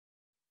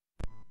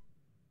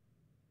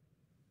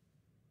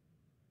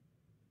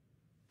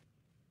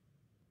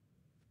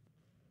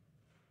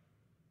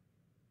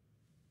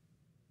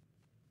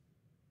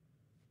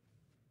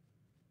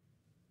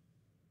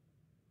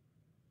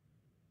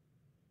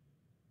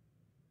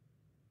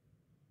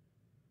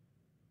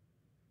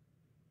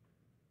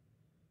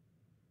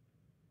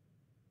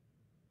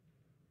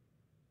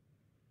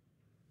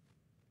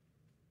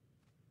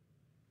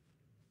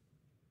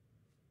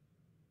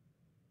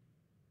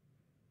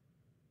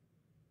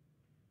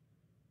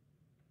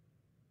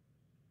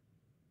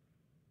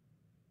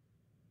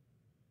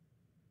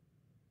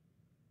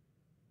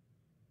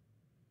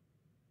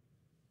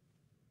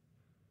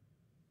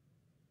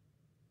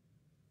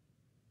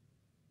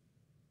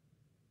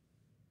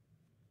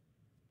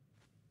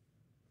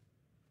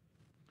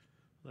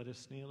Let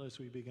us kneel as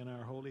we begin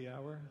our holy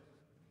hour.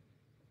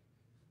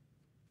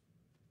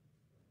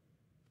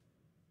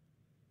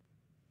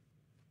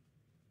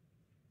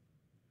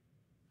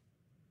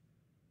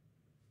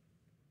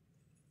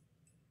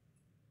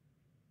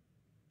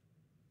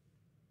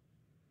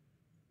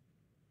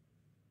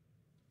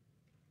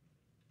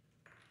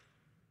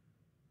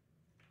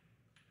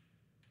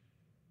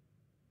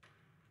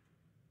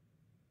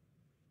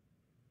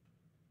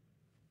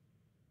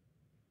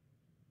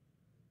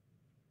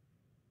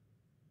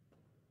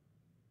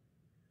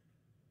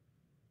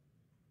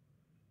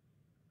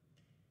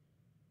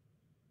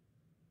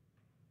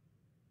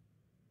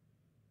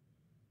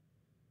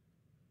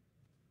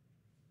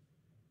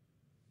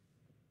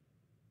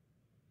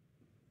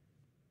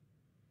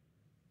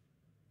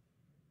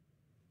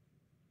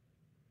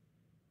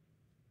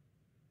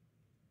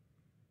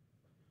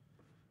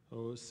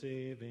 O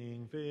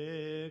saving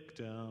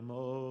victim,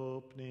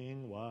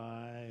 opening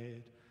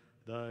wide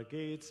the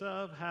gates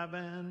of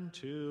heaven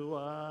to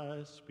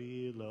us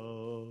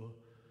below.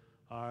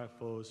 Our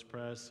foes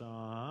press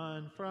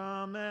on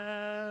from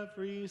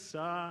every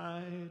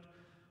side.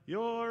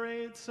 Your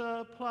aid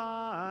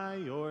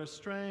supply, your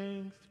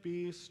strength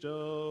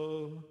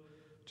bestow.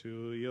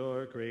 To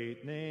your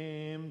great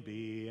name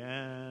be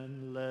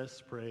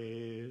endless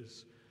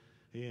praise.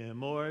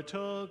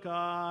 Immortal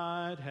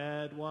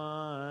Godhead,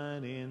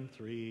 one in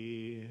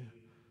three,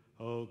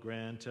 O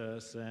grant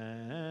us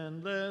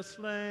endless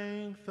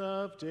length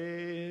of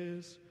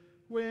days,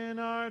 when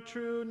our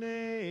true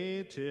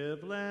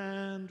native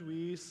land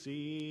we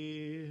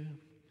see.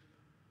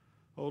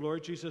 O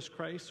Lord Jesus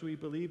Christ, we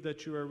believe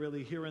that you are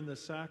really here in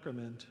this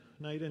sacrament.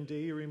 Night and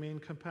day you remain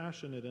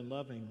compassionate and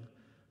loving.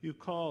 You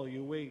call,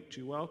 you wait,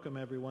 you welcome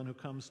everyone who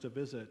comes to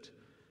visit.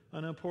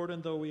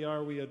 Unimportant though we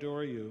are, we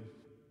adore you.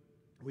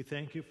 We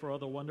thank you for all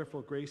the wonderful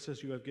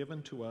graces you have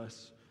given to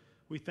us.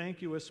 We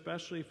thank you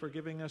especially for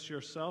giving us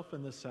yourself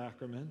in the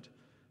sacrament,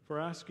 for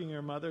asking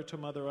your mother to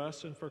mother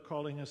us, and for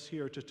calling us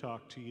here to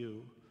talk to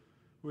you.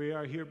 We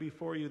are here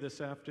before you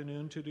this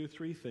afternoon to do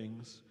three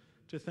things: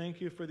 to thank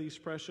you for these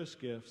precious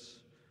gifts,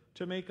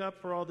 to make up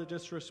for all the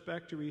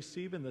disrespect you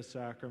receive in the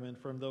sacrament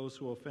from those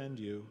who offend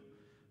you,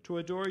 to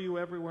adore you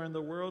everywhere in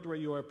the world where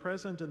you are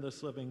present in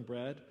this living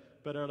bread,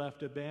 but are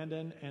left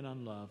abandoned and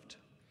unloved.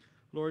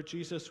 Lord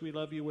Jesus, we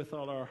love you with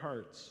all our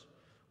hearts.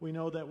 We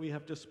know that we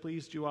have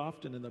displeased you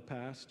often in the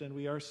past, and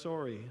we are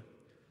sorry.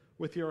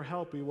 With your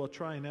help, we will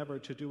try never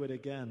to do it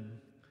again.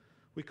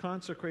 We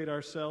consecrate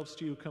ourselves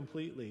to you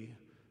completely.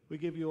 We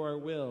give you our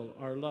will,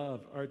 our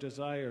love, our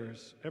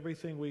desires,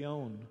 everything we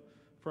own.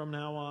 From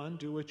now on,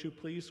 do what you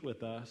please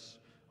with us.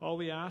 All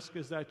we ask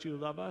is that you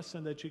love us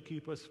and that you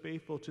keep us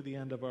faithful to the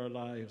end of our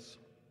lives.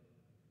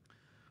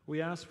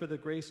 We ask for the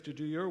grace to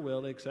do your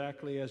will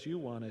exactly as you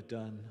want it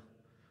done.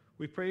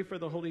 We pray for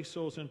the holy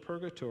souls in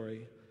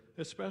purgatory,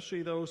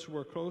 especially those who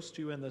are close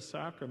to you in the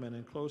sacrament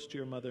and close to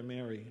your Mother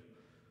Mary.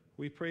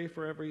 We pray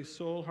for every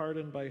soul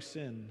hardened by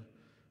sin.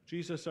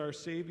 Jesus, our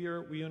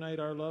Savior, we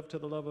unite our love to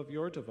the love of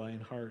your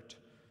divine heart,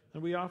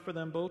 and we offer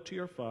them both to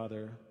your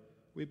Father.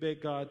 We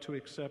beg God to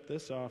accept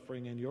this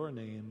offering in your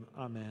name.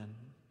 Amen.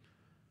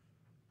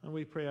 And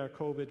we pray our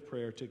COVID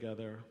prayer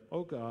together.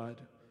 O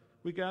God,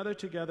 we gather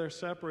together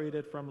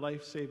separated from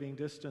life-saving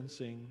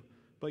distancing,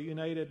 but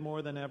united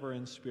more than ever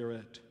in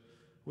spirit.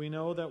 We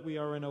know that we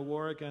are in a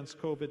war against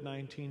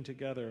COVID-19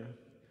 together,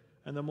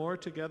 and the more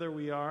together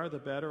we are, the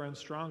better and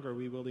stronger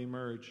we will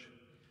emerge.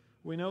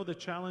 We know the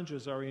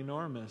challenges are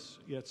enormous,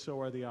 yet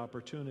so are the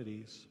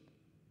opportunities.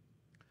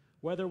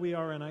 Whether we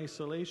are in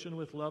isolation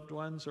with loved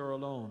ones or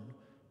alone,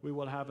 we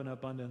will have an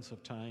abundance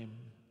of time.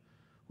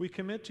 We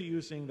commit to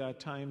using that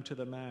time to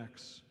the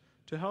max,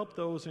 to help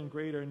those in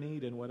greater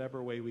need in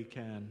whatever way we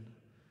can.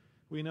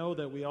 We know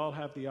that we all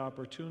have the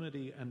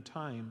opportunity and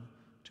time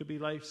to be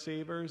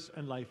lifesavers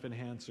and life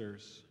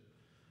enhancers.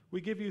 We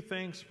give you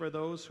thanks for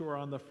those who are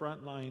on the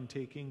front line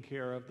taking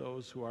care of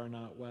those who are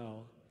not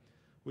well.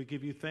 We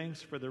give you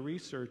thanks for the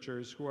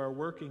researchers who are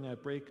working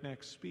at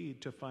breakneck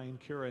speed to find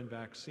cure and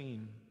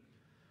vaccine.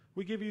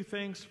 We give you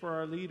thanks for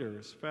our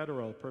leaders,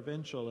 federal,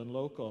 provincial, and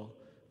local,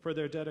 for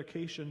their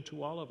dedication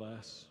to all of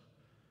us.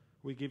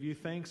 We give you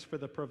thanks for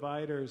the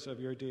providers of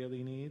your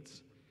daily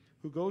needs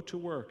who go to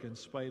work in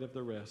spite of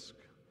the risk.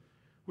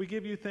 We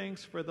give you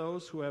thanks for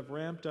those who have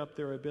ramped up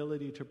their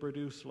ability to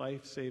produce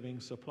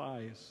life-saving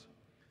supplies.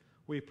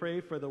 We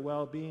pray for the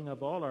well-being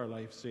of all our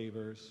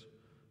lifesavers,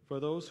 for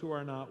those who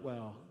are not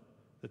well,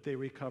 that they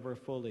recover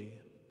fully,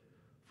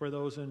 for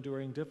those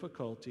enduring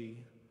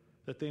difficulty,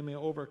 that they may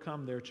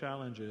overcome their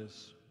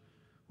challenges.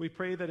 We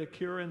pray that a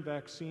cure and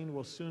vaccine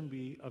will soon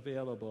be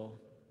available,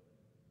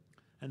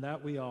 and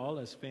that we all,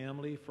 as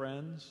family,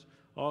 friends,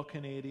 all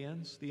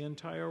Canadians, the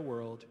entire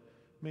world,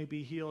 may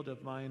be healed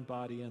of mind,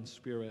 body, and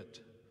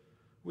spirit.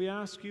 We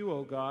ask you,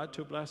 O God,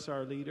 to bless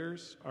our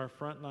leaders, our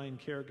frontline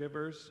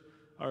caregivers,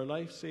 our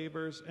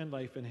lifesavers and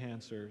life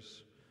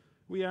enhancers.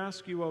 We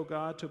ask you, O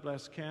God, to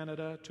bless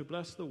Canada, to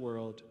bless the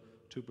world,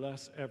 to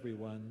bless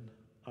everyone.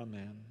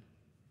 Amen.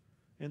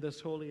 In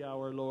this holy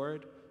hour,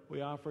 Lord,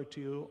 we offer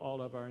to you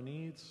all of our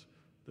needs,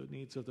 the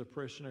needs of the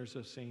parishioners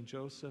of St.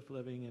 Joseph,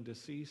 living and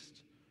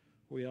deceased.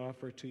 We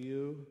offer to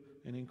you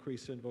an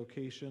increase in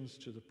vocations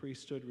to the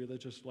priesthood,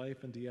 religious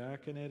life, and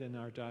diaconate in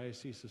our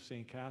Diocese of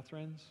St.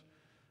 Catherine's,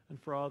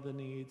 and for all the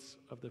needs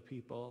of the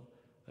people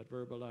that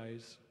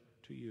verbalize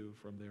to you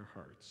from their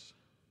hearts.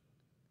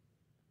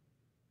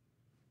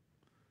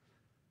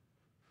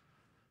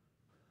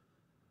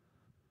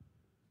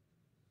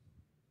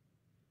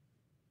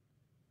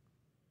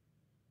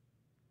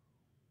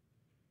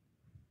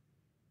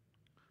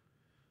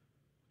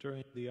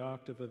 During the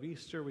octave of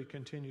Easter, we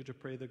continue to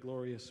pray the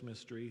glorious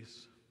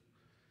mysteries.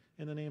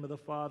 In the name of the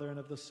Father, and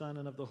of the Son,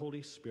 and of the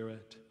Holy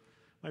Spirit.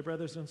 My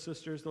brothers and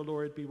sisters, the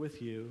Lord be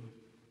with you.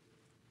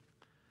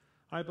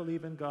 I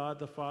believe in God,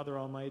 the Father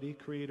Almighty,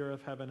 creator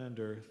of heaven and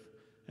earth,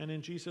 and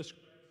in Jesus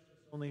Christ,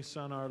 his only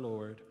Son, our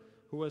Lord,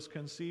 who was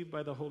conceived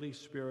by the Holy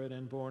Spirit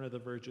and born of the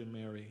Virgin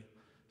Mary,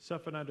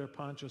 suffered under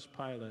Pontius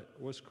Pilate,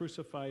 was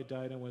crucified,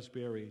 died, and was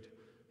buried.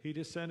 He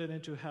descended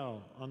into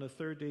hell. On the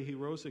third day he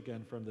rose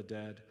again from the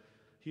dead.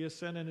 He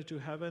ascended into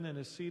heaven and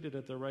is seated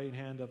at the right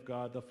hand of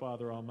God the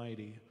Father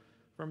Almighty.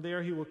 From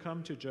there he will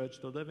come to judge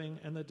the living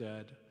and the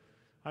dead.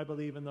 I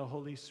believe in the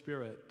Holy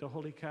Spirit, the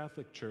Holy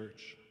Catholic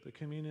Church, the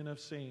communion of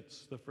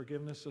saints, the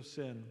forgiveness of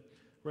sin,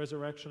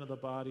 resurrection of the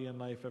body, and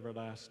life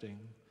everlasting.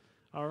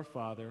 Our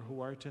Father, who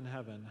art in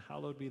heaven,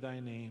 hallowed be thy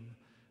name.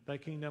 Thy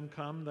kingdom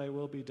come, thy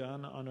will be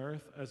done on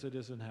earth as it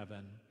is in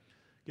heaven.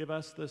 Give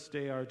us this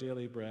day our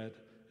daily bread,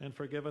 and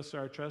forgive us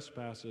our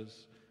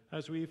trespasses,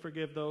 as we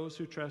forgive those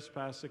who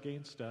trespass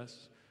against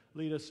us.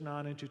 Lead us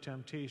not into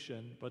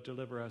temptation, but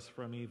deliver us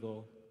from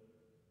evil.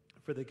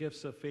 For the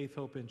gifts of faith,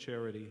 hope, and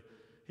charity.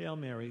 Hail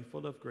Mary,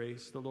 full of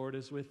grace, the Lord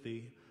is with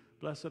thee.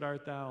 Blessed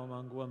art thou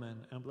among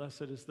women, and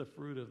blessed is the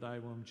fruit of thy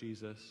womb,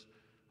 Jesus.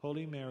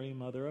 Holy Mary,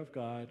 Mother of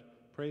God,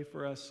 pray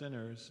for us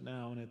sinners,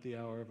 now and at the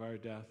hour of our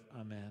death.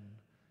 Amen.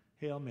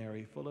 Hail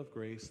Mary, full of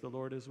grace, the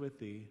Lord is with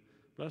thee.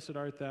 Blessed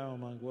art thou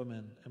among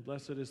women, and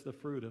blessed is the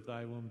fruit of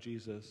thy womb,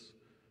 Jesus.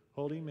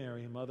 Holy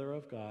Mary, Mother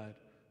of God,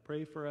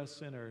 pray for us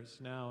sinners,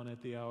 now and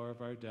at the hour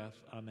of our death.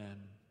 Amen.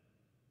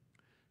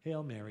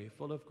 Hail Mary,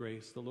 full of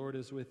grace, the Lord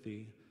is with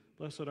thee.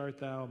 Blessed art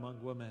thou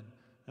among women,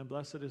 and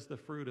blessed is the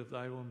fruit of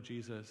thy womb,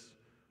 Jesus.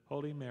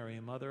 Holy Mary,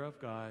 Mother of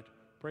God,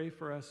 pray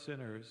for us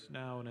sinners,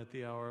 now and at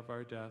the hour of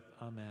our death.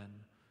 Amen.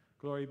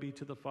 Glory be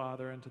to the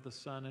Father, and to the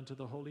Son, and to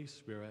the Holy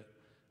Spirit,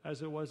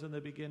 as it was in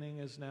the beginning,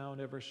 is now, and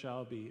ever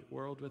shall be,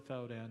 world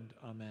without end.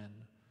 Amen.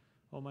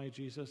 O my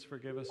Jesus,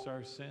 forgive us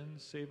our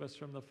sins, save us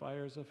from the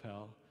fires of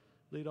hell.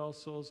 Lead all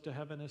souls to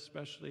heaven,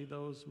 especially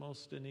those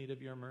most in need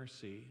of your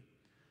mercy.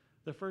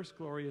 The first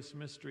glorious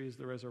mystery is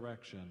the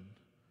resurrection.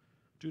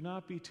 Do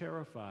not be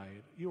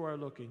terrified. You are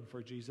looking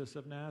for Jesus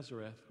of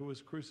Nazareth, who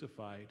was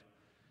crucified.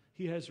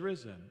 He has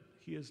risen.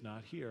 He is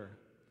not here.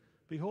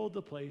 Behold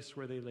the place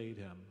where they laid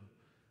him.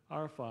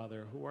 Our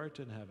Father, who art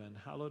in heaven,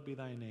 hallowed be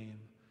thy name.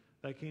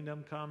 Thy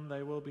kingdom come,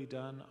 thy will be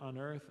done on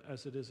earth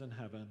as it is in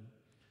heaven.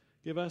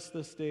 Give us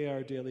this day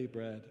our daily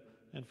bread,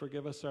 and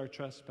forgive us our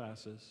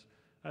trespasses,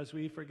 as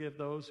we forgive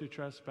those who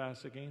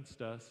trespass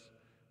against us.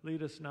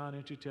 Lead us not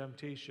into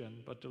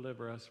temptation, but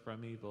deliver us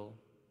from evil.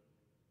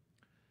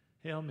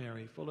 Hail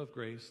Mary, full of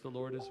grace, the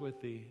Lord is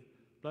with thee.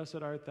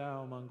 Blessed art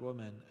thou among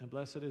women, and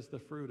blessed is the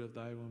fruit of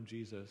thy womb,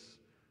 Jesus.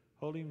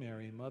 Holy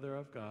Mary, Mother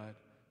of God,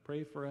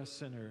 pray for us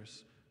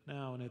sinners,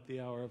 now and at the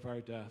hour of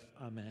our death.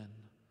 Amen.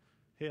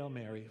 Hail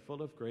Mary,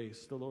 full of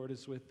grace, the Lord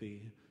is with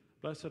thee.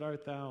 Blessed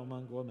art thou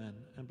among women,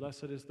 and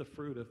blessed is the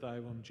fruit of thy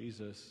womb,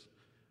 Jesus.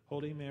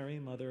 Holy Mary,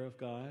 Mother of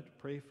God,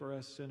 pray for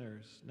us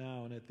sinners,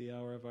 now and at the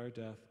hour of our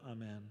death.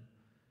 Amen.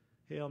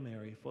 Hail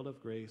Mary, full of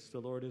grace,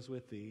 the Lord is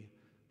with thee.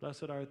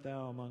 Blessed art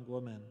thou among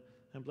women,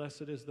 and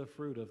blessed is the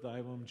fruit of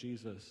thy womb,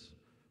 Jesus.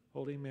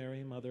 Holy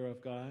Mary, Mother of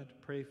God,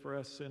 pray for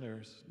us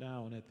sinners,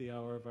 now and at the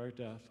hour of our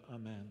death.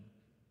 Amen.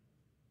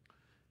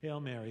 Hail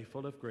Mary,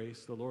 full of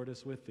grace, the Lord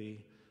is with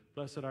thee.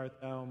 Blessed art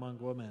thou among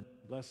women,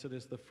 blessed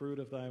is the fruit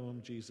of thy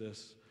womb,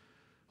 Jesus.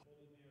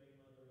 Holy Mary,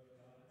 Mother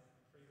of God,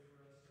 pray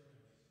for us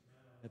sinners,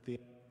 now at the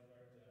hour of our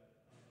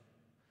death.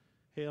 Amen.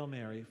 Hail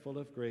Mary, full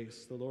of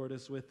grace, the Lord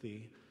is with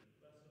thee.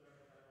 Blessed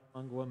art thou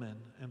among women,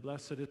 and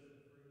blessed is the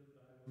fruit of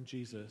thy womb,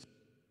 Jesus.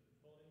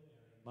 Holy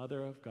Mary,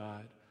 Mother of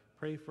God,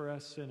 pray for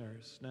us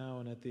sinners, now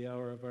and at the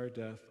hour of our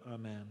death.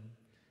 Amen.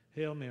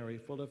 Hail Mary,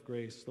 full of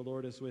grace, the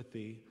Lord is with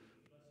thee.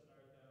 Blessed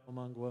art thou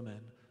among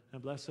women,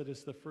 and blessed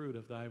is the fruit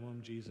of thy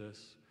womb,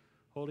 Jesus.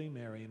 Holy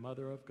Mary,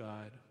 Mother of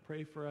God,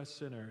 pray for us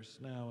sinners,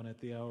 now and at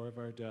the hour of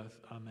our death.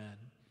 Amen.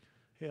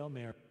 Hail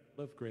Mary,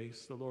 full of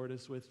grace, the Lord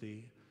is with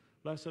thee.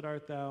 Blessed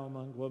art thou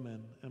among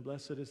women, and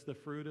blessed is the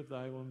fruit of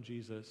thy womb,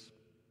 Jesus.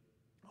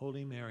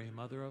 Holy Mary,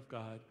 Mother of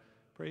God,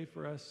 pray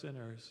for us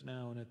sinners,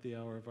 now and at the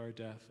hour of our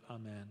death.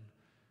 Amen.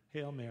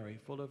 Hail Mary,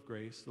 full of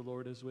grace, the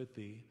Lord is with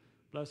thee.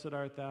 Blessed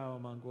art thou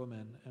among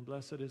women, and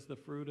blessed is the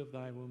fruit of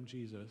thy womb,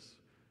 Jesus.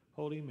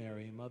 Holy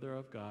Mary, Mother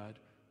of God,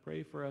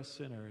 pray for us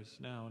sinners,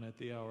 now and at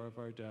the hour of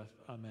our death.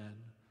 Amen.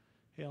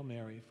 Hail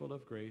Mary, full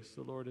of grace,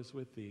 the Lord is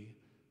with thee.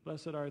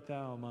 Blessed art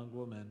thou among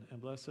women,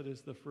 and blessed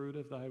is the fruit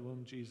of thy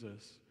womb,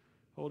 Jesus.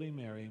 Holy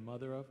Mary,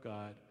 Mother of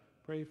God,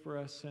 pray for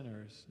us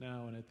sinners,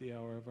 now and at the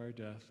hour of our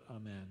death.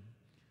 Amen.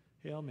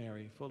 Hail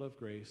Mary, full of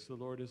grace, the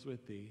Lord is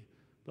with thee.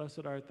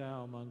 Blessed art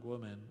thou among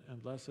women,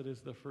 and blessed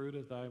is the fruit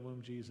of thy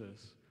womb,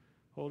 Jesus.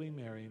 Holy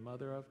Mary,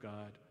 Mother of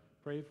God,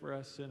 pray for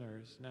us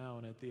sinners, now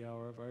and at the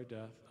hour of our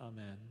death.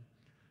 Amen.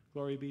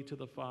 Glory be to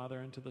the Father,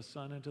 and to the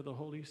Son, and to the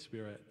Holy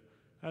Spirit,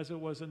 as it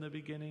was in the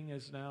beginning,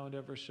 is now, and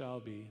ever shall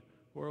be,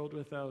 world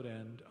without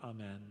end.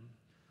 Amen.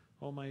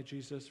 O my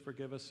Jesus,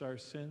 forgive us our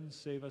sins,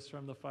 save us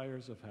from the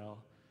fires of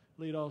hell.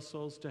 Lead all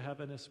souls to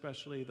heaven,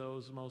 especially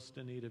those most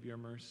in need of your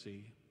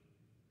mercy.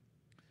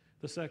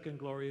 The second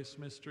glorious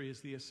mystery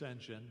is the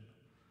Ascension.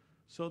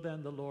 So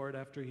then the Lord,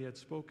 after he had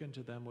spoken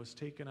to them, was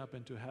taken up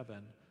into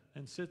heaven,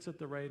 and sits at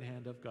the right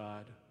hand of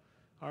God.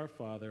 Our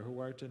Father, who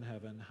art in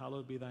heaven,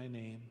 hallowed be thy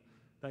name.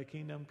 Thy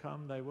kingdom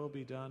come, thy will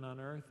be done on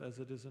earth as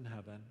it is in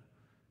heaven.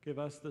 Give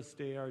us this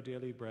day our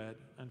daily bread,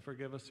 and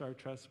forgive us our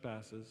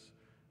trespasses,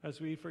 as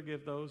we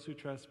forgive those who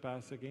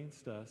trespass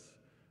against us.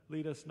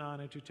 Lead us not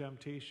into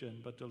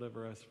temptation, but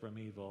deliver us from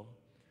evil.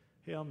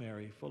 Hail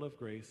Mary, full of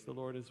grace, the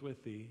Lord is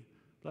with thee.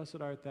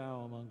 Blessed art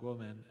thou among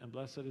women, and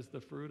blessed is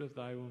the fruit of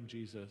thy womb,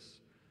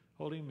 Jesus.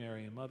 Holy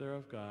Mary, Mother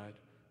of God,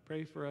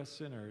 pray for us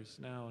sinners,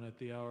 now and at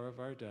the hour of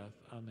our death.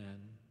 Amen.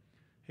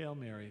 Hail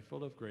Mary,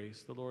 full of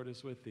grace, the Lord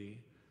is with thee.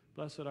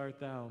 Blessed art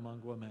thou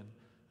among women,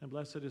 and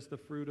blessed is the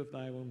fruit of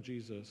thy womb,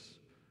 Jesus.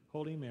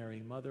 Holy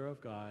Mary, Mother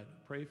of God,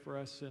 pray for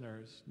us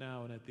sinners,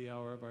 now and at the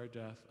hour of our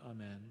death.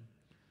 Amen.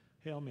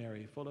 Hail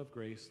Mary, full of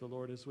grace, the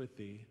Lord is with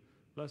thee.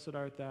 Blessed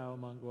art thou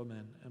among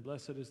women, and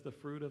blessed is the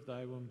fruit of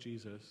thy womb,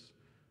 Jesus.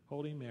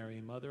 Holy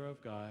Mary, Mother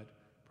of God,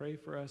 pray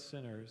for us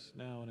sinners,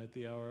 now and at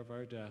the hour of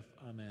our death.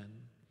 Amen.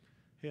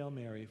 Hail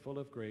Mary, full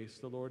of grace,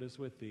 the Lord is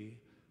with thee.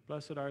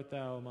 Blessed art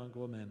thou among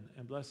women,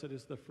 and blessed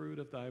is the fruit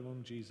of thy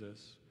womb,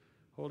 Jesus.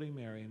 Holy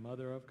Mary,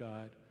 Mother of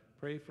God,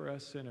 pray for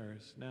us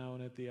sinners, now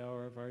and at the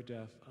hour of our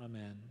death.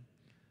 Amen.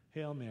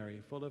 Hail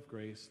Mary, full of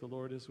grace, the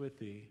Lord is with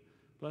thee.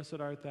 Blessed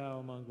art thou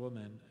among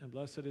women, and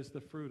blessed is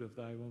the fruit of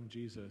thy womb,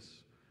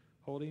 Jesus.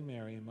 Holy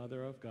Mary,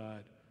 Mother of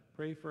God,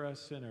 pray for us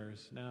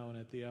sinners, now and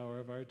at the hour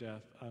of our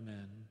death.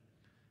 Amen.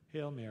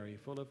 Hail Mary,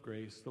 full of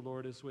grace, the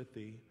Lord is with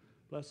thee.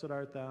 Blessed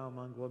art thou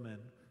among women,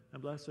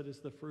 and blessed is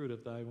the fruit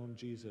of thy womb,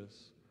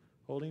 Jesus.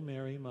 Holy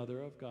Mary,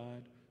 Mother of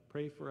God,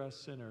 pray for us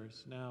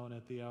sinners, now and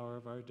at the hour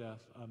of our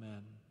death.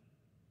 Amen.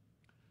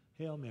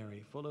 Hail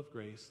Mary, full of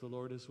grace, the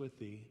Lord is with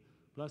thee.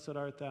 Blessed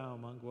art thou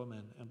among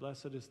women, and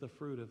blessed is the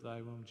fruit of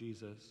thy womb,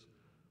 Jesus.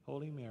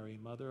 Holy Mary,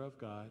 Mother of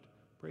God,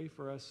 pray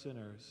for us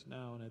sinners,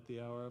 now and at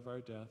the hour of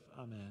our death.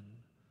 Amen.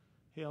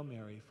 Hail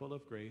Mary, full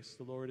of grace,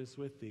 the Lord is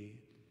with thee.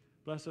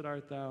 Blessed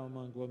art thou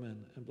among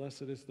women, and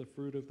blessed is the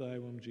fruit of thy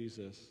womb,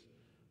 Jesus.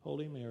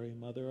 Holy Mary,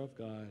 Mother of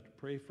God,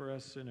 pray for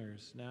us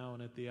sinners, now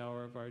and at the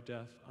hour of our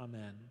death.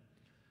 Amen.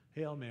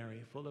 Hail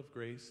Mary, full of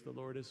grace, the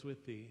Lord is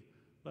with thee.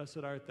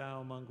 Blessed art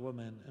thou among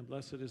women, and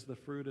blessed is the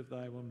fruit of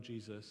thy womb,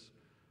 Jesus.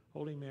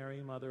 Holy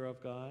Mary, Mother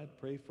of God,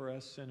 pray for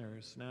us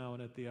sinners, now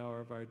and at the hour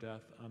of our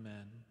death.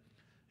 Amen.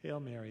 Hail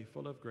Mary,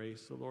 full of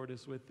grace, the Lord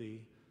is with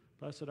thee.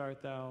 Blessed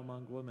art thou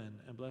among women,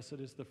 and blessed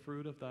is the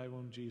fruit of thy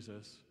womb,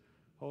 Jesus.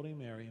 Holy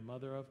Mary,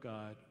 Mother of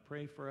God,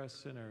 pray for us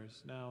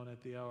sinners, now and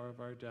at the hour of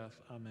our death.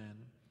 Amen.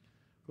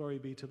 Glory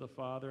be to the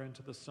Father, and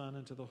to the Son,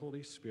 and to the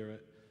Holy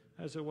Spirit,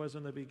 as it was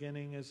in the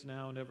beginning, is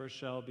now, and ever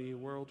shall be,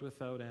 world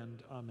without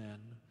end. Amen.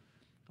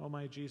 O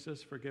my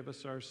Jesus, forgive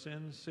us our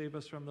sins, save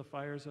us from the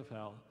fires of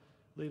hell.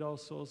 Lead all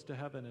souls to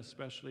heaven,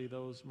 especially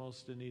those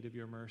most in need of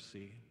your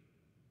mercy.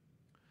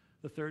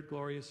 The third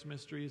glorious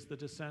mystery is the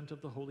descent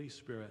of the Holy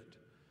Spirit.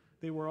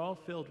 They were all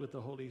filled with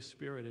the Holy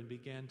Spirit and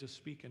began to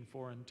speak in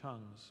foreign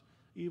tongues,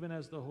 even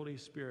as the Holy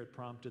Spirit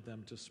prompted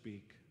them to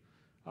speak.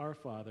 Our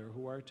Father,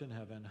 who art in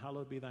heaven,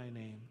 hallowed be thy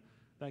name.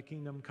 Thy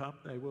kingdom come,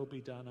 thy will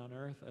be done on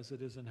earth as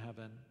it is in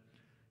heaven.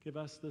 Give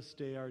us this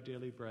day our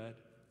daily bread.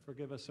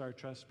 Forgive us our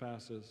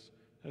trespasses,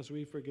 as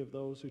we forgive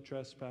those who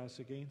trespass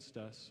against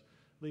us.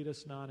 Lead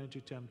us not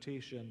into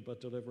temptation, but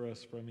deliver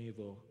us from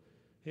evil.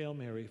 Hail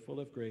Mary, full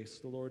of grace,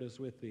 the Lord is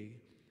with thee.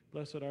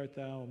 Blessed art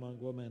thou among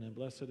women, and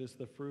blessed is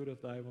the fruit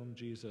of thy womb,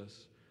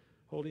 Jesus.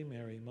 Holy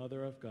Mary,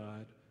 Mother of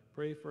God,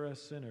 pray for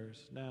us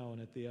sinners, now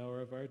and at the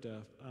hour of our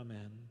death.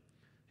 Amen.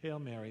 Hail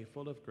Mary,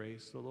 full of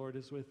grace, the Lord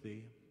is with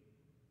thee.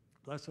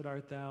 Blessed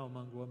art thou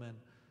among women,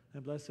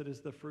 and blessed is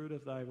the fruit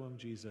of thy womb,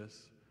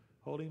 Jesus.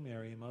 Holy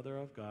Mary, Mother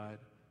of God,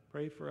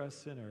 pray for us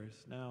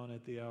sinners, now and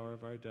at the hour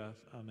of our death.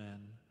 Amen.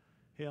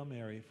 Hail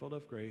Mary, full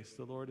of grace,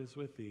 the Lord is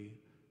with thee.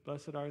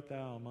 Blessed art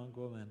thou among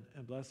women,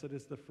 and blessed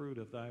is the fruit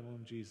of thy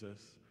womb,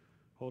 Jesus.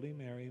 Holy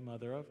Mary,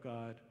 Mother of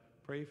God,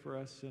 pray for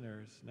us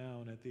sinners, now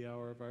and at the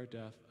hour of our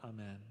death.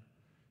 Amen.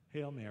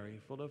 Hail Mary,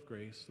 full of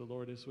grace, the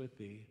Lord is with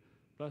thee.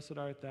 Blessed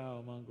art thou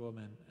among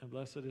women, and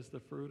blessed is the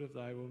fruit of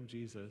thy womb,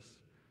 Jesus.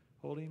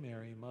 Holy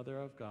Mary, Mother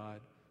of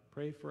God,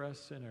 pray for us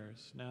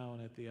sinners, now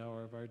and at the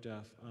hour of our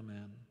death.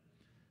 Amen.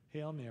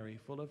 Hail Mary,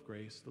 full of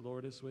grace, the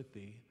Lord is with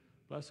thee.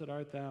 Blessed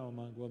art thou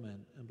among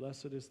women, and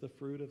blessed is the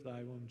fruit of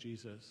thy womb,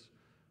 Jesus.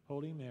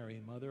 Holy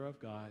Mary, Mother of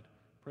God,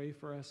 pray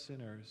for us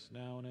sinners,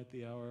 now and at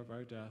the hour of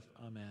our death.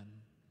 Amen.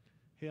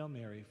 Hail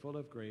Mary, full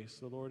of grace,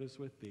 the Lord is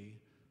with thee.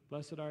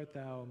 Blessed art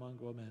thou among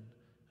women,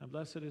 and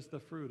blessed is the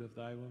fruit of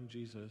thy womb,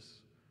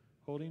 Jesus.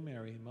 Holy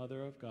Mary,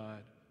 Mother of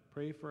God,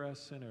 pray for us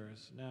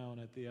sinners, now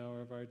and at the hour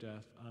of our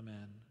death.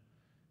 Amen.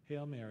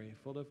 Hail Mary,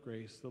 full of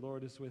grace, the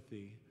Lord is with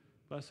thee.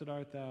 Blessed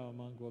art thou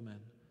among women,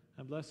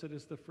 and blessed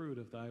is the fruit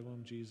of thy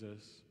womb,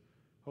 Jesus.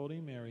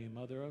 Holy Mary,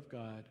 Mother of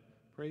God,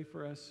 pray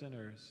for us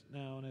sinners,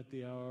 now and at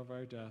the hour of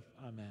our death.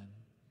 Amen.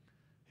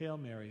 Hail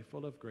Mary,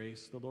 full of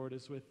grace, the Lord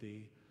is with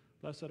thee.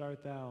 Blessed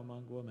art thou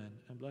among women,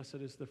 and blessed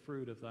is the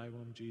fruit of thy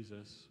womb,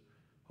 Jesus.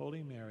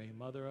 Holy Mary,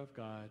 Mother of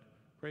God,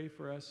 pray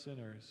for us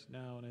sinners,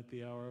 now and at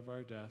the hour of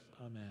our death.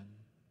 Amen.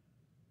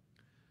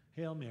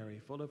 Hail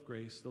Mary, full of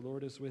grace, the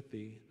Lord is with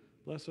thee.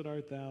 Blessed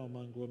art thou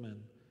among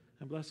women,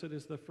 and blessed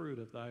is the fruit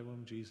of thy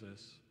womb,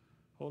 Jesus.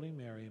 Holy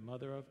Mary,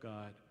 Mother of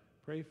God,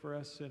 pray for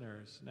us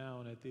sinners,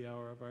 now and at the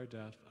hour of our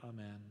death.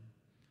 Amen.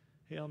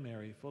 Hail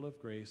Mary, full of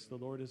grace, the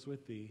Lord is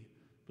with thee.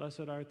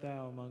 Blessed art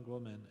thou among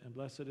women, and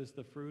blessed is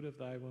the fruit of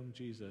thy womb,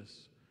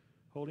 Jesus.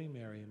 Holy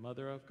Mary,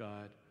 Mother of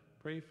God,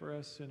 pray for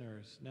us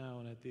sinners, now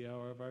and at the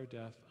hour of our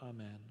death.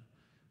 Amen.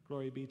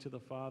 Glory be to the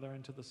Father,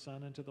 and to the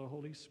Son, and to the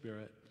Holy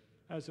Spirit,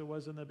 as it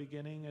was in the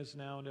beginning, is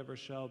now, and ever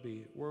shall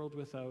be, world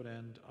without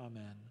end.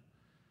 Amen.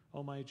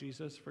 O my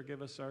Jesus,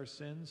 forgive us our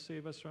sins,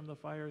 save us from the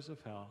fires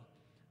of hell.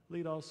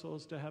 Lead all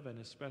souls to heaven,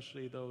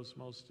 especially those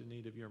most in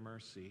need of your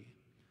mercy.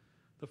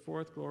 The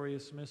fourth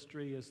glorious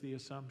mystery is the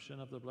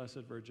Assumption of the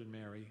Blessed Virgin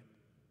Mary.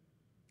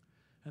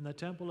 And the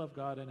temple of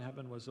God in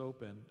heaven was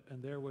opened,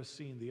 and there was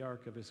seen the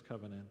ark of his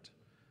covenant.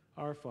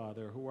 Our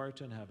Father, who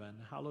art in heaven,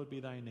 hallowed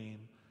be thy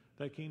name.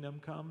 Thy kingdom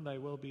come, thy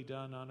will be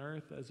done on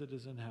earth as it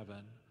is in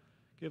heaven.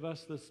 Give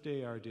us this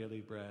day our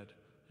daily bread,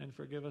 and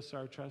forgive us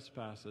our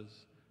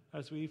trespasses,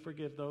 as we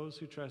forgive those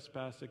who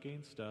trespass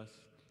against us.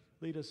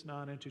 Lead us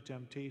not into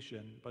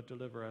temptation, but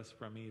deliver us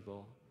from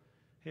evil.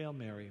 Hail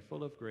Mary,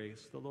 full of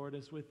grace, the Lord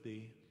is with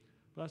thee.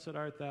 Blessed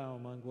art thou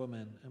among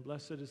women, and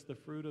blessed is the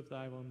fruit of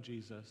thy womb,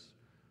 Jesus.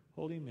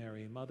 Holy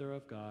Mary, Mother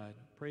of God,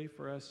 pray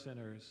for us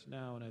sinners,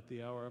 now and at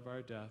the hour of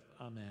our death.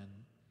 Amen.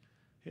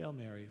 Hail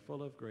Mary,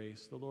 full of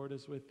grace, the Lord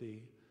is with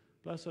thee.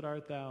 Blessed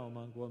art thou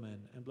among women,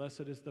 and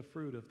blessed is the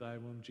fruit of thy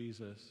womb,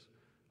 Jesus.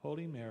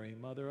 Holy Mary,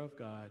 Mother of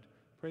God,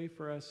 pray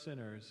for us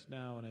sinners,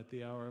 now and at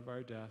the hour of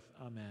our death.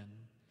 Amen.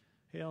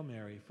 Hail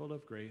Mary, full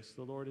of grace,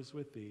 the Lord is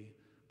with thee.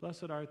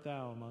 Blessed art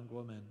thou among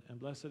women, and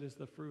blessed is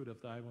the fruit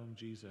of thy womb,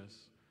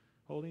 Jesus.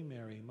 Holy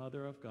Mary,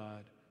 Mother of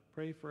God,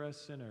 pray for us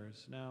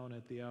sinners, now and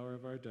at the hour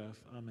of our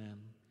death. Amen.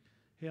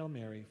 Hail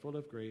Mary, full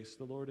of grace,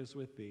 the Lord is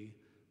with thee.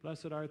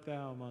 Blessed art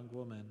thou among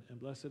women, and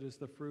blessed is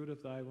the fruit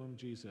of thy womb,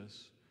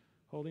 Jesus.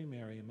 Holy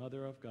Mary,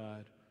 Mother of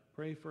God,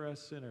 pray for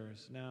us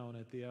sinners, now and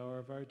at the hour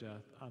of our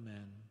death.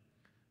 Amen.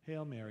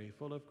 Hail Mary,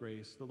 full of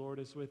grace, the Lord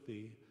is with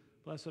thee.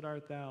 Blessed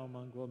art thou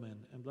among women,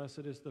 and blessed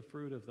is the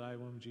fruit of thy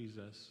womb,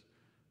 Jesus.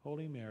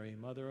 Holy Mary,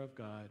 Mother of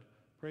God,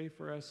 pray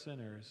for us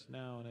sinners,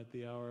 now and at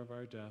the hour of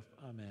our death.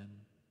 Amen.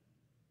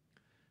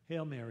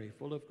 Hail Mary,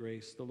 full of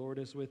grace, the Lord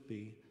is with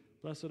thee.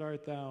 Blessed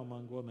art thou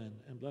among women,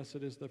 and blessed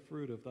is the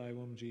fruit of thy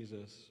womb,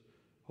 Jesus.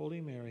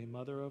 Holy Mary,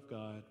 Mother of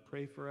God,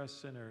 pray for us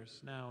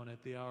sinners, now and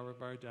at the hour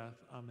of our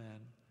death. Amen.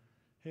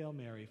 Hail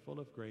Mary, full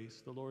of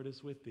grace, the Lord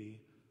is with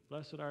thee.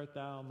 Blessed art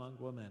thou among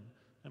women,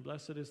 and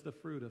blessed is the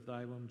fruit of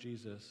thy womb,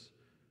 Jesus.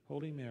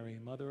 Holy Mary,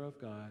 Mother of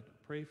God,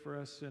 pray for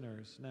us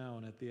sinners, now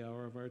and at the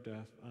hour of our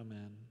death.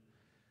 Amen.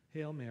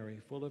 Hail Mary,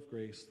 full of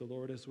grace, the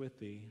Lord is with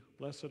thee.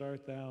 Blessed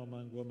art thou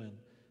among women,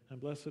 and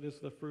blessed is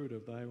the fruit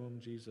of thy womb,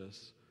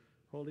 Jesus.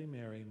 Holy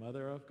Mary,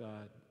 Mother of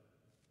God,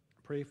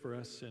 pray for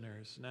us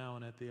sinners, now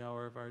and at the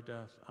hour of our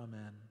death.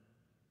 Amen.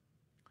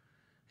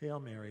 Hail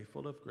Mary,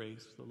 full of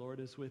grace, the Lord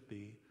is with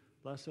thee.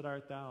 Blessed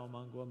art thou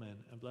among women,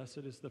 and blessed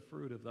is the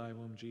fruit of thy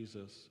womb,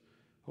 Jesus.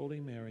 Holy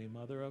Mary,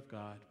 Mother of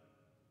God,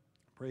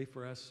 pray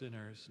for us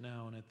sinners,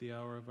 now and at the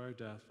hour of our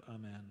death.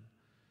 Amen.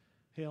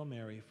 Hail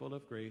Mary, full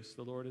of grace,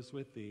 the Lord is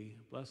with thee.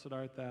 Blessed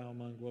art thou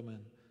among women,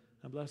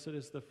 and blessed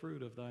is the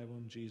fruit of thy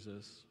womb,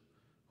 Jesus.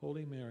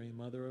 Holy Mary,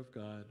 Mother of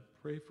God,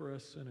 pray for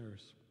us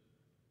sinners,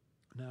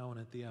 now and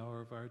at the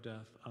hour of our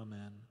death.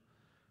 Amen.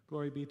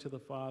 Glory be to the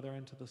Father,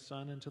 and to the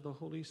Son, and to the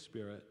Holy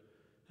Spirit,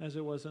 as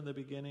it was in the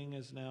beginning,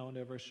 is now, and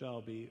ever shall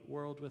be,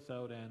 world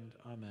without end.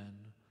 Amen.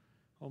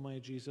 O my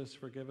Jesus,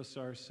 forgive us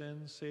our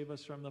sins, save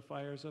us from the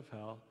fires of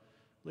hell.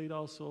 Lead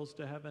all souls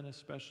to heaven,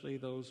 especially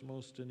those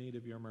most in need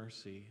of your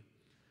mercy.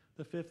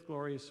 The fifth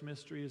glorious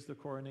mystery is the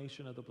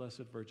coronation of the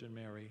Blessed Virgin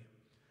Mary.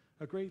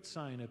 A great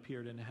sign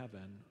appeared in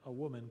heaven. A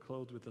woman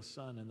clothed with the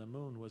sun, and the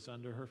moon was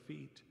under her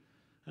feet,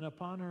 and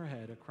upon her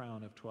head a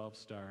crown of 12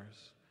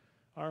 stars.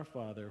 Our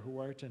Father, who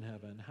art in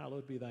heaven,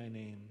 hallowed be thy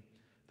name.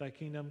 Thy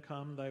kingdom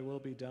come, thy will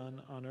be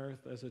done, on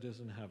earth as it is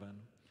in heaven.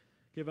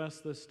 Give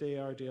us this day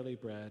our daily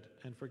bread,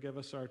 and forgive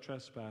us our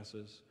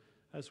trespasses,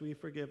 as we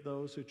forgive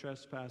those who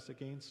trespass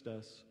against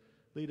us.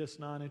 Lead us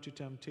not into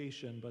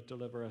temptation, but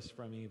deliver us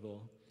from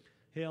evil.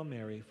 Hail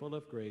Mary, full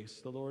of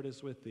grace, the Lord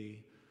is with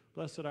thee.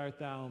 Blessed art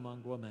thou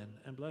among women,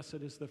 and blessed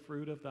is the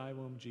fruit of thy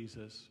womb,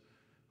 Jesus.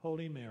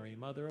 Holy Mary,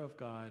 Mother of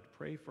God,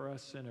 pray for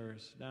us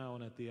sinners, now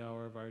and at the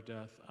hour of our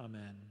death.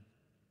 Amen.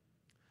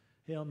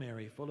 Hail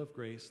Mary, full of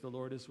grace, the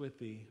Lord is with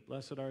thee.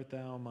 Blessed art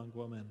thou among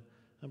women,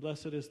 and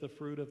blessed is the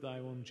fruit of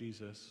thy womb,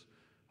 Jesus.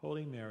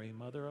 Holy Mary,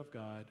 Mother of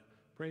God,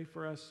 pray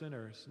for us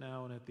sinners,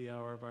 now and at the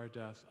hour of our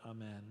death.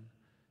 Amen.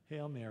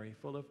 Hail Mary,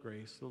 full of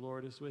grace, the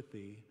Lord is with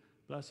thee.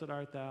 Blessed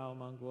art thou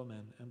among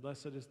women, and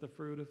blessed is the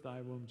fruit of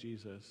thy womb,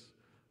 Jesus.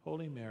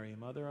 Holy Mary,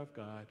 Mother of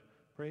God,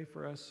 pray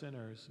for us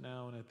sinners,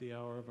 now and at the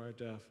hour of our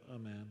death.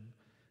 Amen.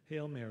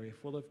 Hail Mary,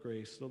 full of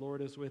grace, the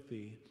Lord is with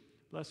thee.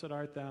 Blessed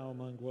art thou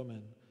among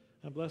women,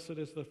 and blessed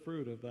is the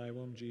fruit of thy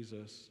womb,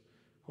 Jesus.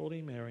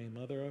 Holy Mary,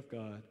 Mother of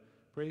God,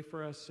 pray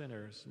for us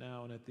sinners,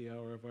 now and at the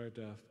hour of our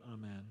death.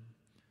 Amen.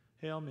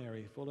 Hail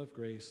Mary, full of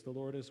grace, the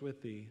Lord is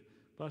with thee.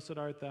 Blessed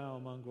art thou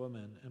among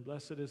women, and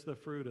blessed is the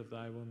fruit of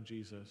thy womb,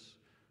 Jesus.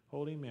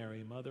 Holy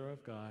Mary, Mother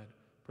of God,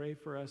 pray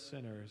for us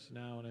sinners,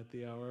 now and at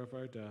the hour of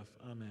our death.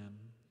 Amen.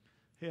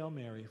 Hail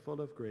Mary,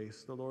 full of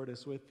grace, the Lord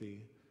is with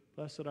thee.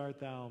 Blessed art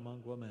thou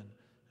among women,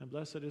 and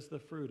blessed is the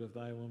fruit of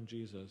thy womb,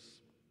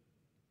 Jesus.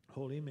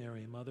 Holy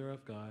Mary, Mother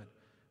of God,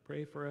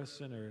 pray for us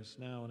sinners,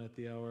 now and at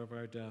the hour of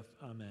our death.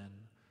 Amen.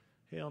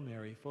 Hail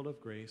Mary, full of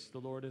grace, the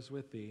Lord is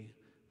with thee.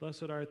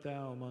 Blessed art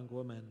thou among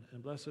women,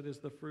 and blessed is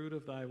the fruit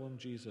of thy womb,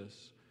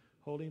 Jesus.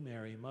 Holy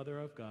Mary, Mother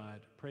of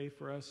God, pray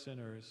for us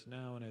sinners,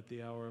 now and at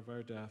the hour of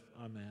our death.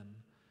 Amen.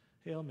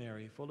 Hail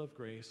Mary, full of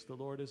grace, the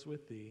Lord is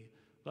with thee.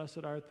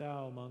 Blessed art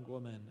thou among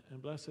women,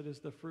 and blessed is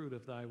the fruit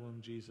of thy womb,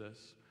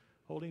 Jesus.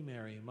 Holy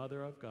Mary,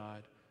 Mother of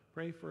God,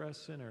 pray for us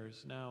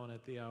sinners, now and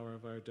at the hour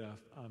of our death.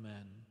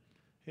 Amen.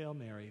 Hail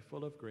Mary,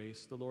 full of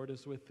grace, the Lord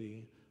is with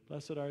thee.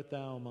 Blessed art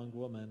thou among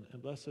women,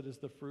 and blessed is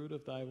the fruit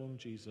of thy womb,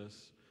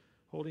 Jesus.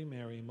 Holy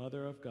Mary,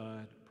 Mother of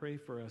God, pray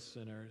for us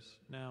sinners,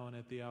 now and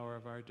at the hour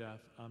of our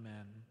death.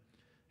 Amen.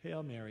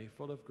 Hail Mary,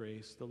 full of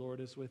grace, the Lord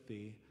is with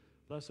thee.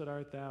 Blessed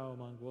art thou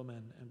among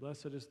women, and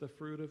blessed is the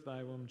fruit of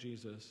thy womb,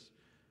 Jesus.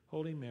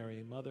 Holy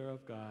Mary, Mother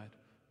of God,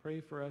 pray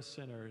for us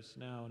sinners,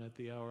 now and at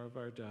the hour of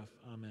our death.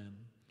 Amen.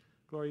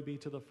 Glory be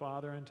to the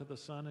Father, and to the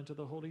Son, and to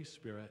the Holy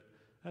Spirit,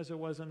 as it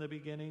was in the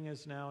beginning,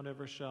 is now, and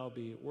ever shall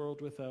be,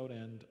 world without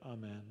end.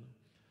 Amen.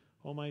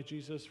 O my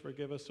Jesus,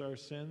 forgive us our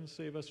sins,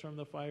 save us from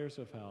the fires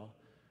of hell.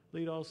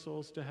 Lead all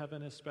souls to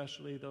heaven,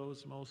 especially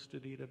those most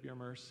in need of your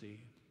mercy.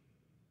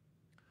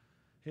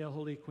 Hail,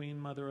 Holy Queen,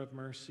 Mother of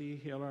Mercy,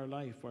 hail our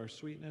life, our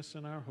sweetness,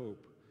 and our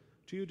hope.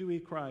 To you do we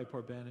cry,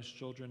 poor banished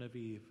children of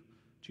Eve.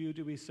 To you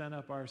do we send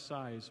up our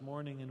sighs,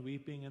 mourning and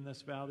weeping in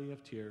this valley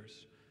of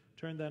tears.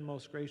 Turn then,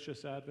 most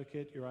gracious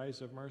Advocate, your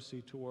eyes of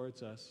mercy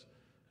towards us,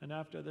 and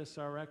after this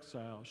our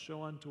exile,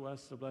 show unto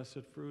us the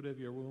blessed fruit of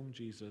your womb,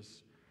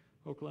 Jesus.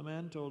 O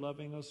clement, O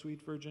loving, O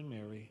sweet Virgin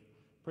Mary,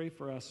 pray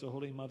for us, O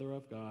Holy Mother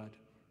of God,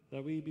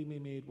 that we be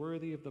made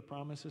worthy of the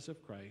promises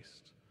of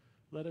Christ.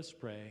 Let us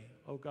pray.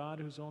 O God,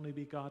 whose only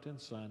begotten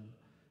Son,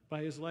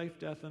 by his life,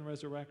 death, and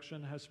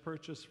resurrection, has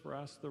purchased for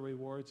us the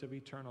rewards of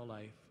eternal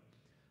life,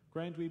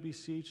 grant, we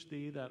beseech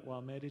thee, that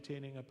while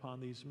meditating upon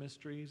these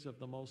mysteries of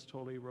the most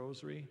holy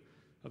rosary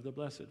of the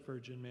Blessed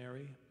Virgin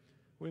Mary,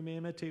 we may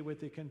imitate what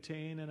they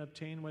contain and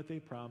obtain what they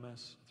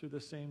promise, through the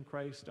same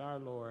Christ our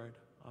Lord.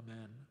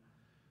 Amen.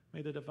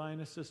 May the divine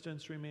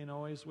assistance remain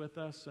always with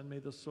us, and may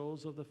the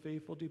souls of the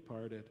faithful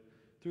departed,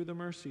 through the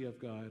mercy of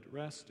God,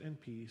 rest in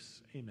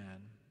peace.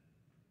 Amen.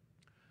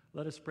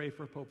 Let us pray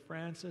for Pope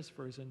Francis,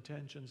 for his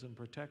intentions and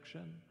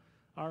protection.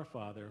 Our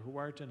Father, who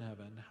art in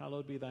heaven,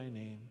 hallowed be thy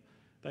name.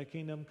 Thy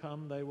kingdom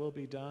come, thy will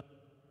be done,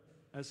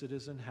 as it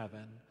is in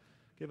heaven.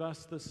 Give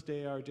us this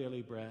day our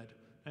daily bread,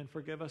 and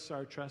forgive us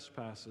our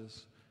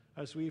trespasses,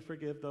 as we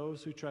forgive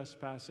those who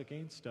trespass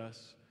against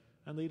us.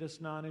 And lead us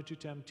not into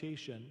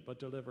temptation, but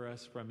deliver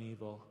us from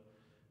evil.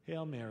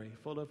 Hail Mary,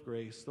 full of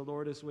grace, the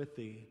Lord is with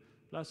thee.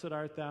 Blessed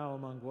art thou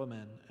among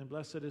women, and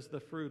blessed is the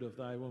fruit of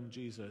thy womb,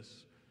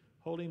 Jesus.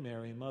 Holy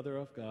Mary, Mother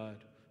of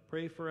God,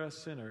 pray for us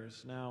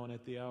sinners, now and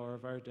at the hour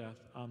of our death.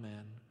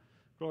 Amen.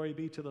 Glory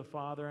be to the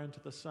Father, and to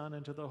the Son,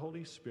 and to the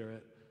Holy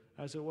Spirit,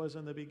 as it was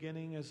in the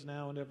beginning, is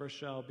now, and ever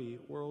shall be,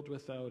 world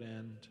without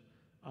end.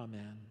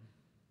 Amen.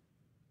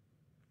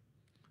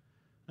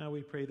 Now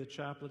we pray the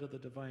chaplet of the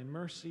Divine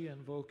Mercy,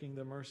 invoking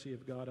the mercy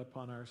of God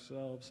upon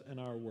ourselves and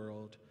our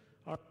world.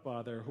 Our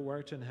Father, who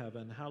art in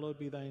heaven, hallowed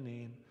be thy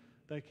name.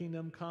 Thy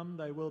kingdom come,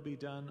 thy will be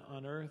done,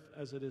 on earth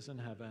as it is in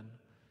heaven.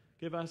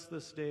 Give us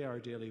this day our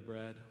daily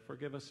bread.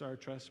 Forgive us our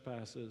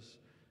trespasses,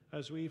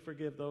 as we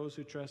forgive those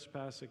who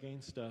trespass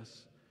against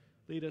us.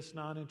 Lead us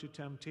not into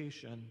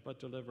temptation, but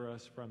deliver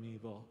us from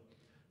evil.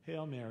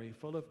 Hail Mary,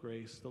 full of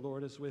grace, the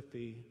Lord is with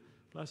thee.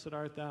 Blessed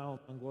art thou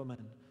among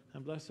women,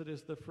 and blessed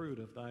is the fruit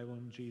of thy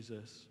womb,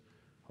 Jesus.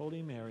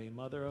 Holy Mary,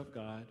 Mother of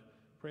God,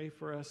 pray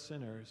for us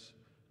sinners,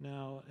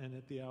 now and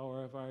at the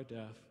hour of our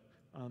death.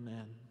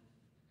 Amen.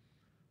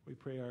 We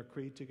pray our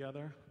creed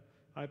together.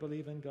 I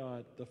believe in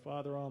God, the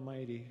Father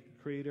Almighty,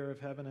 creator of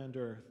heaven and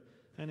earth,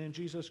 and in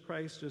Jesus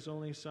Christ, his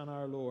only Son,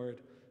 our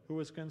Lord, who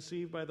was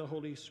conceived by the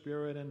Holy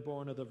Spirit and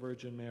born of the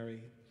Virgin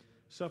Mary,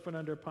 suffered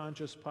under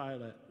Pontius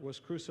Pilate, was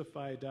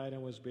crucified, died,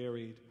 and was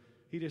buried.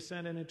 He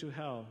descended into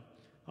hell.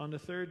 On the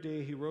third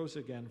day he rose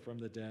again from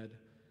the dead.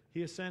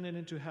 He ascended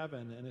into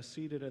heaven and is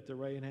seated at the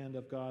right hand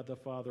of God the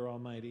Father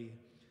Almighty.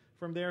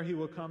 From there he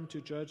will come to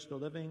judge the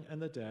living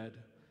and the dead.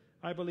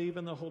 I believe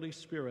in the Holy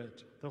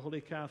Spirit, the Holy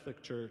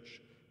Catholic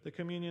Church, the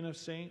communion of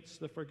saints,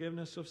 the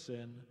forgiveness of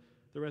sin,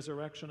 the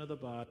resurrection of the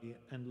body,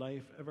 and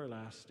life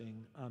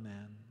everlasting.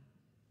 Amen.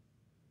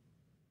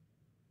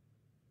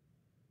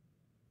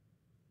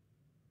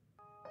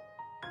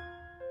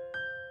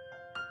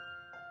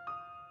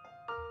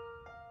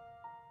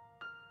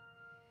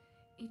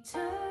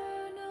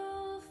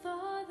 Eternal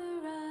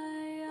Father,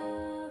 I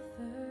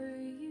offer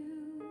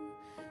you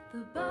the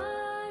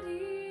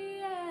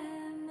body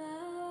and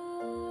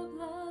the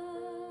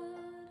blood,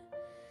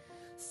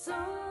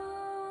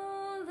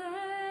 soul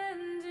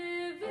and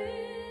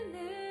divinity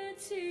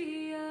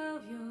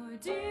of your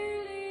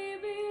dearly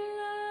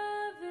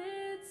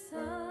beloved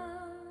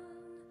Son,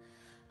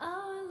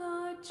 our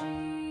Lord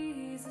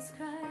Jesus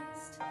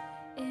Christ,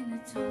 in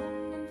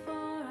atonement for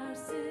our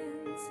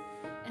sins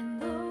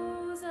and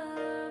those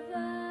of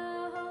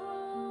the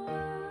whole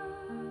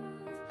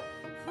world,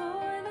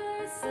 for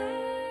the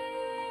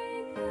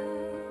sake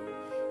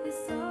of his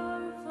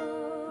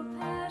sorrowful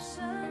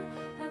passion,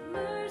 have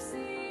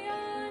mercy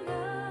on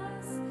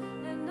us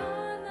and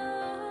on the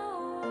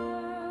whole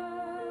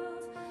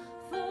world,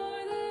 for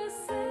the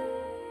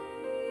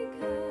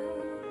sake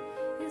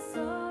of his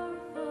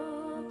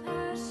sorrowful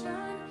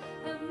passion,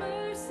 have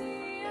mercy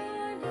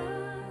on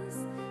us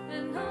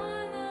and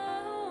on the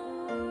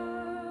whole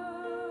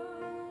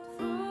world,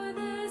 for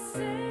the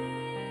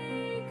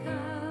sake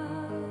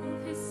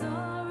of his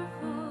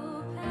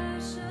sorrowful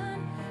passion,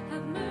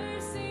 have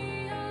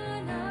mercy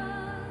on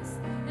us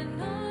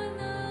and on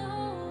the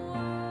whole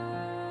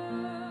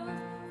world,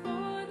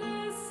 for the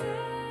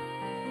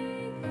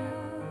sake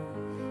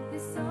of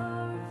his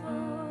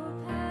sorrowful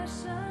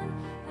passion,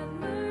 have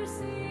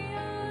mercy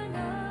on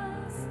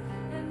us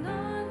and on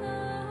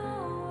the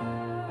whole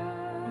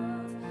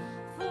world,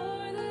 for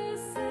the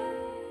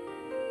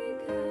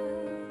sake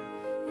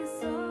of his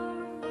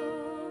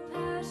sorrowful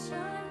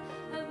passion,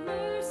 have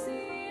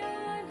mercy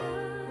on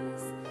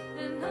us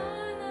and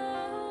on the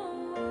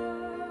whole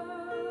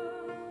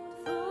world,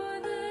 for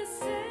the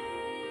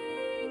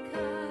sake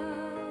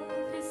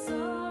of his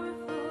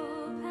sorrowful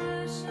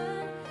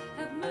passion,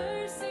 have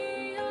mercy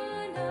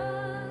on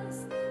us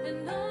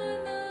and on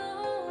the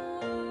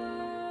whole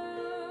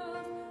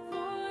world,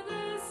 for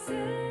the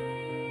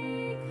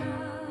sake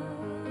of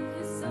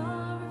his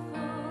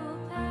sorrowful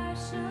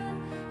passion,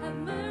 have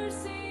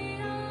mercy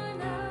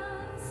on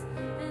us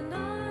and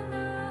on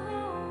the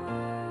whole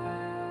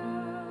world,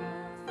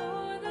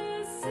 for the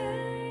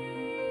sake of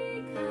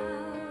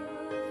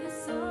his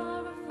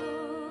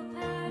sorrowful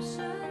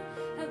passion,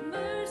 have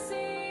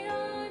mercy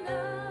on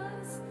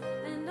us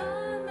and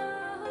on the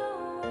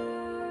whole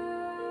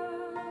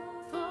world,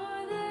 for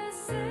the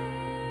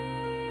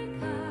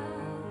sake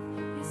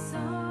of his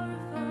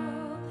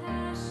sorrowful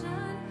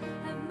passion,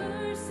 have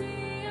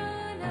mercy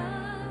on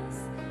us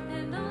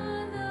and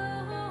on the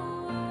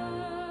whole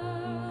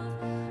world,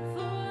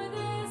 for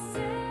the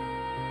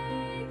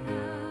sake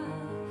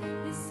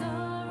of his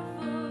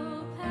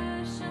sorrowful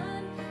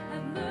passion,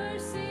 have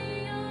mercy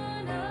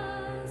on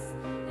us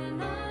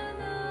and on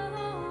the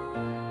whole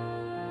world.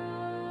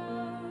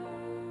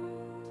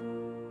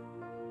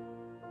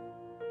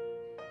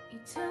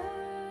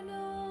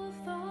 Eternal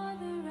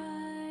Father,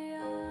 I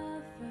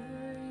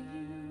offer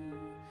you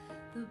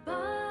the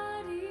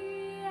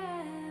body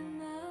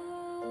and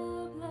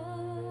the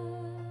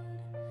blood,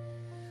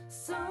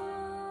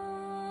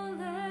 soul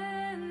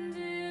and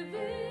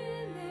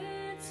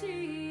divinity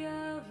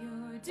of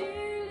your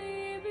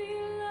dearly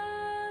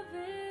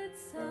beloved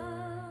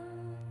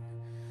Son,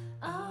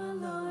 our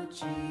Lord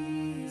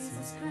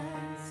Jesus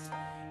Christ,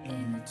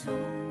 in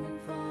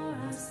atonement for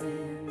our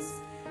sins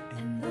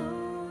and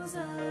those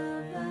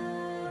of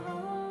the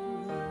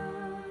whole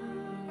world,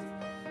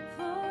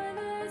 for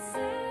the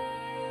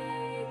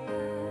sake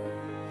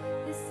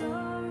of his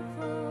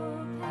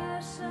sorrowful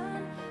passion,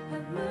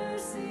 have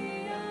mercy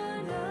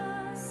on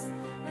us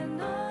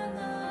and on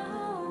the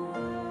whole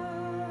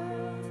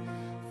world,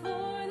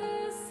 for the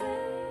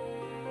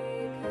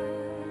sake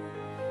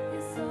of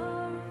his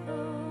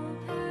sorrowful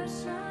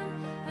passion,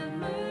 have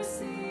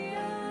mercy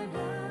on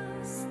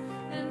us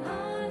and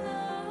on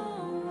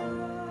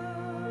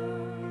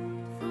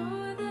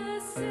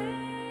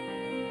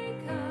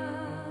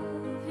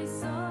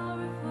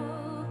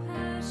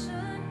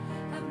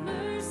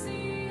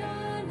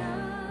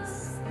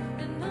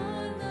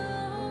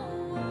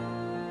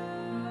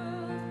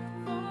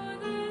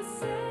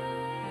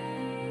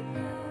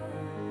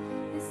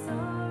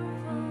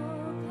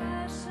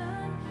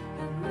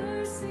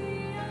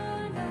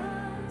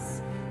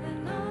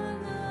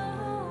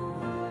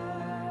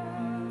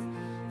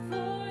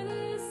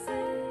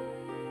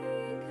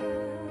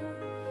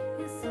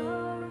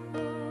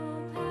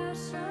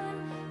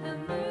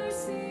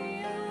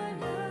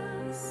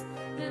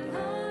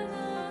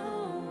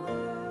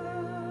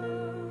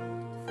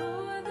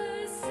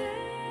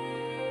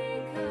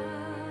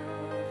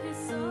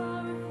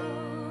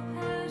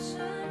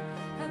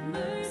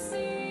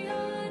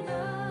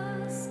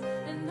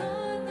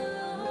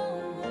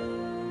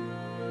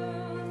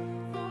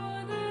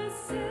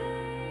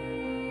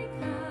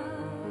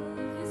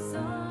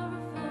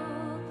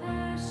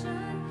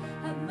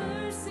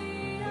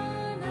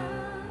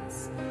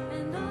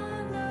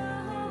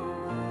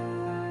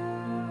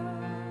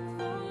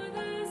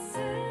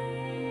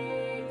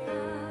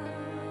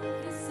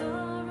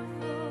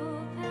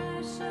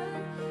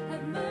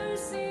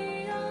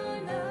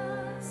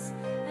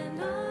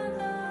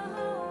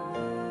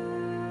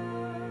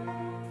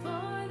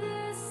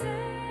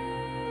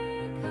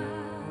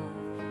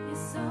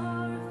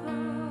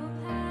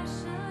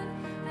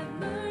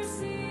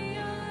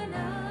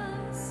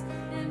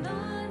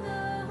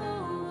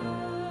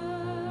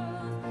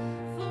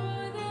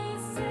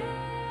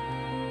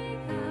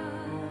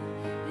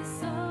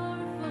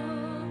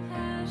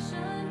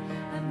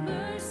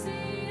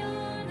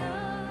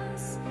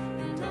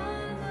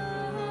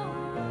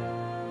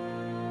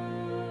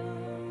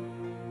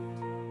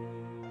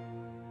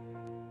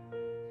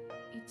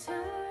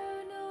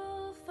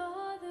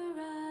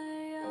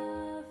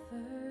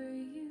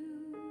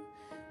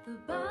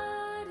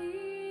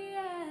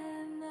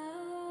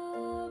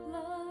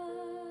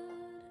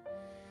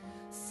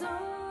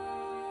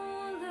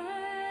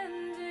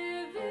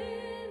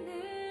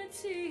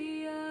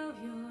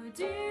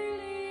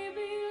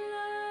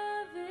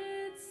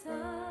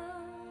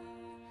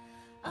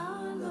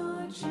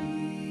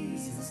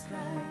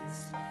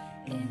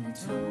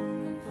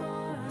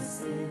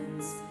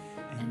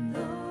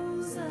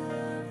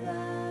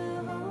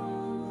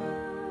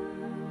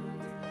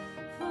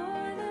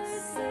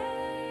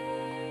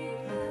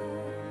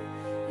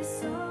His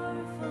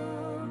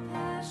sorrowful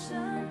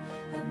passion,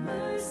 have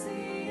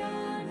mercy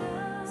on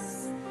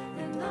us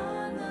and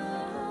on the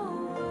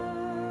whole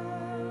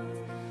world.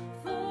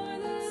 For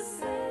the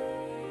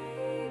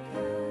sake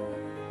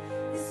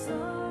of His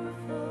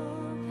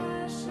sorrowful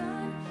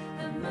passion,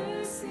 have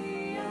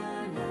mercy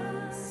on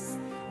us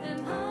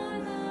and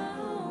on the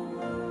whole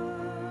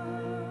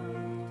world.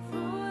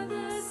 For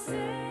the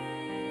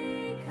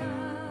sake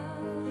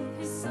of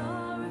His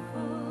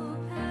sorrowful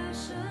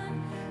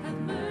passion, have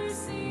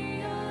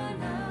mercy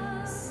on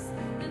us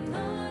and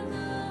on the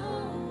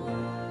whole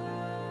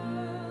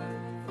world.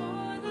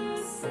 For the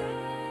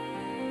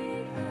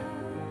sake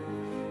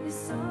of His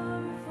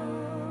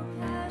sorrowful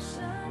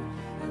passion,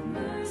 have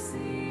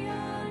mercy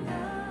on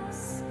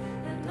us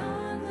and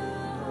on the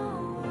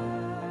whole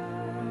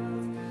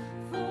world.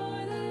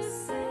 For the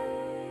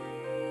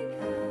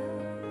sake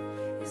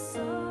of His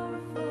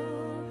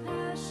sorrowful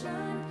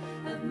passion,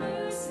 have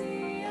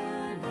mercy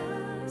on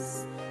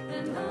us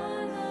and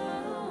on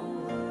the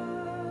whole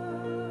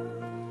world.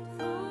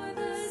 For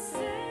the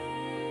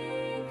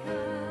sake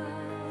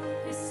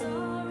of His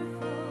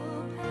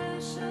sorrowful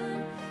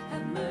passion,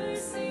 have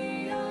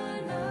mercy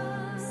on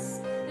us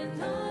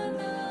and on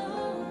the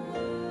whole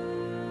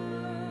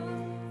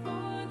world.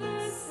 For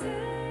the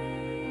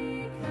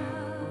sake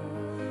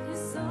of His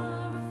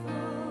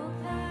sorrowful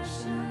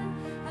passion,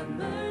 have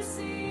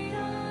mercy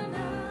on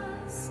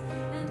us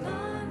and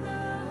on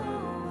the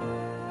whole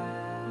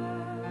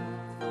world.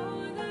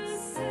 For the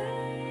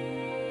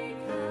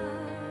sake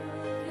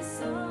of His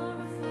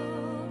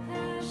sorrowful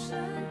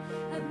passion,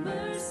 have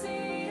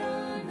mercy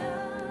on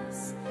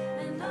us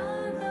and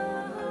on the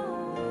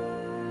whole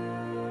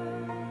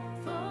world.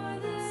 For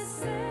the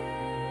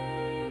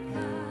sake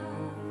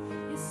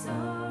of His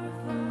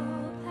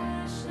sorrowful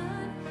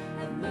passion,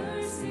 have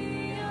mercy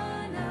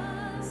on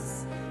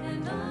us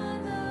and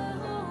on the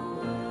whole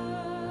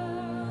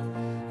world.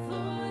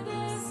 For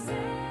the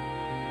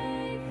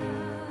sake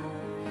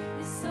of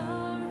His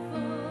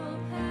sorrowful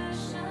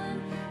passion,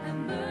 have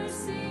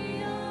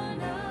mercy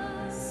on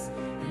us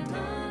and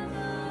on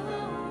the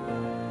whole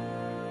world.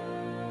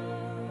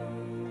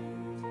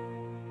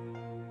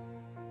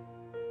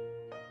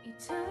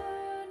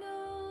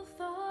 Eternal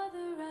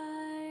Father,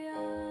 I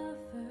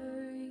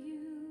offer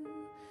you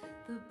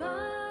the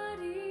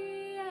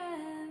body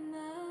and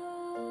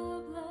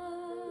the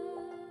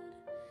blood,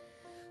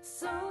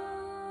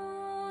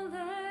 soul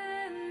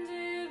and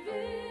divinity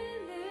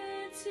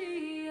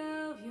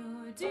of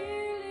your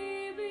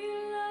dearly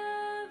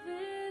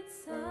beloved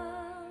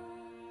Son,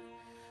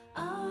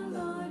 our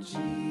Lord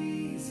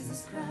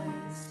Jesus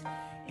Christ,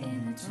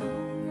 in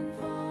atonement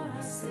for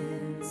our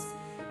sins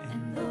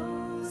and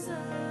those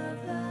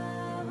of the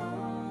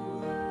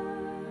whole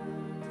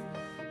world.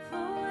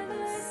 For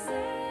the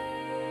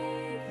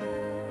sake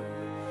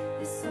of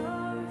His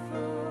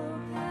sorrowful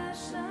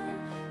passion,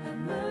 have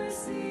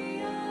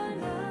mercy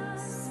on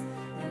us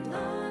and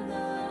on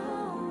the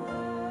whole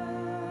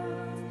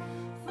world.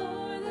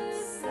 For the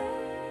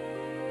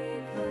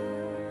sake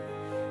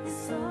of His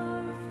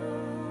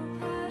sorrowful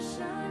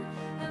passion,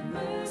 have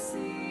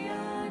mercy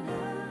on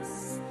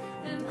us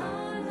and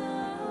on the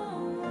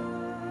whole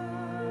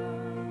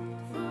world.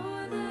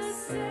 For the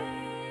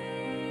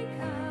sake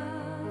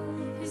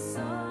of His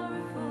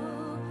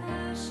sorrowful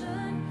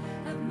passion,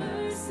 have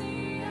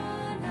mercy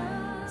on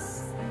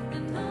us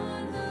and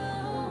on the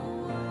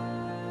whole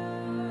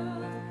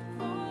world.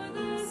 For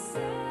the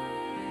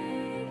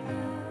sake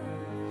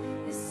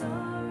of His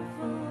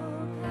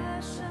sorrowful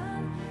passion,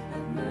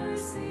 have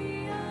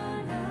mercy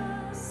on us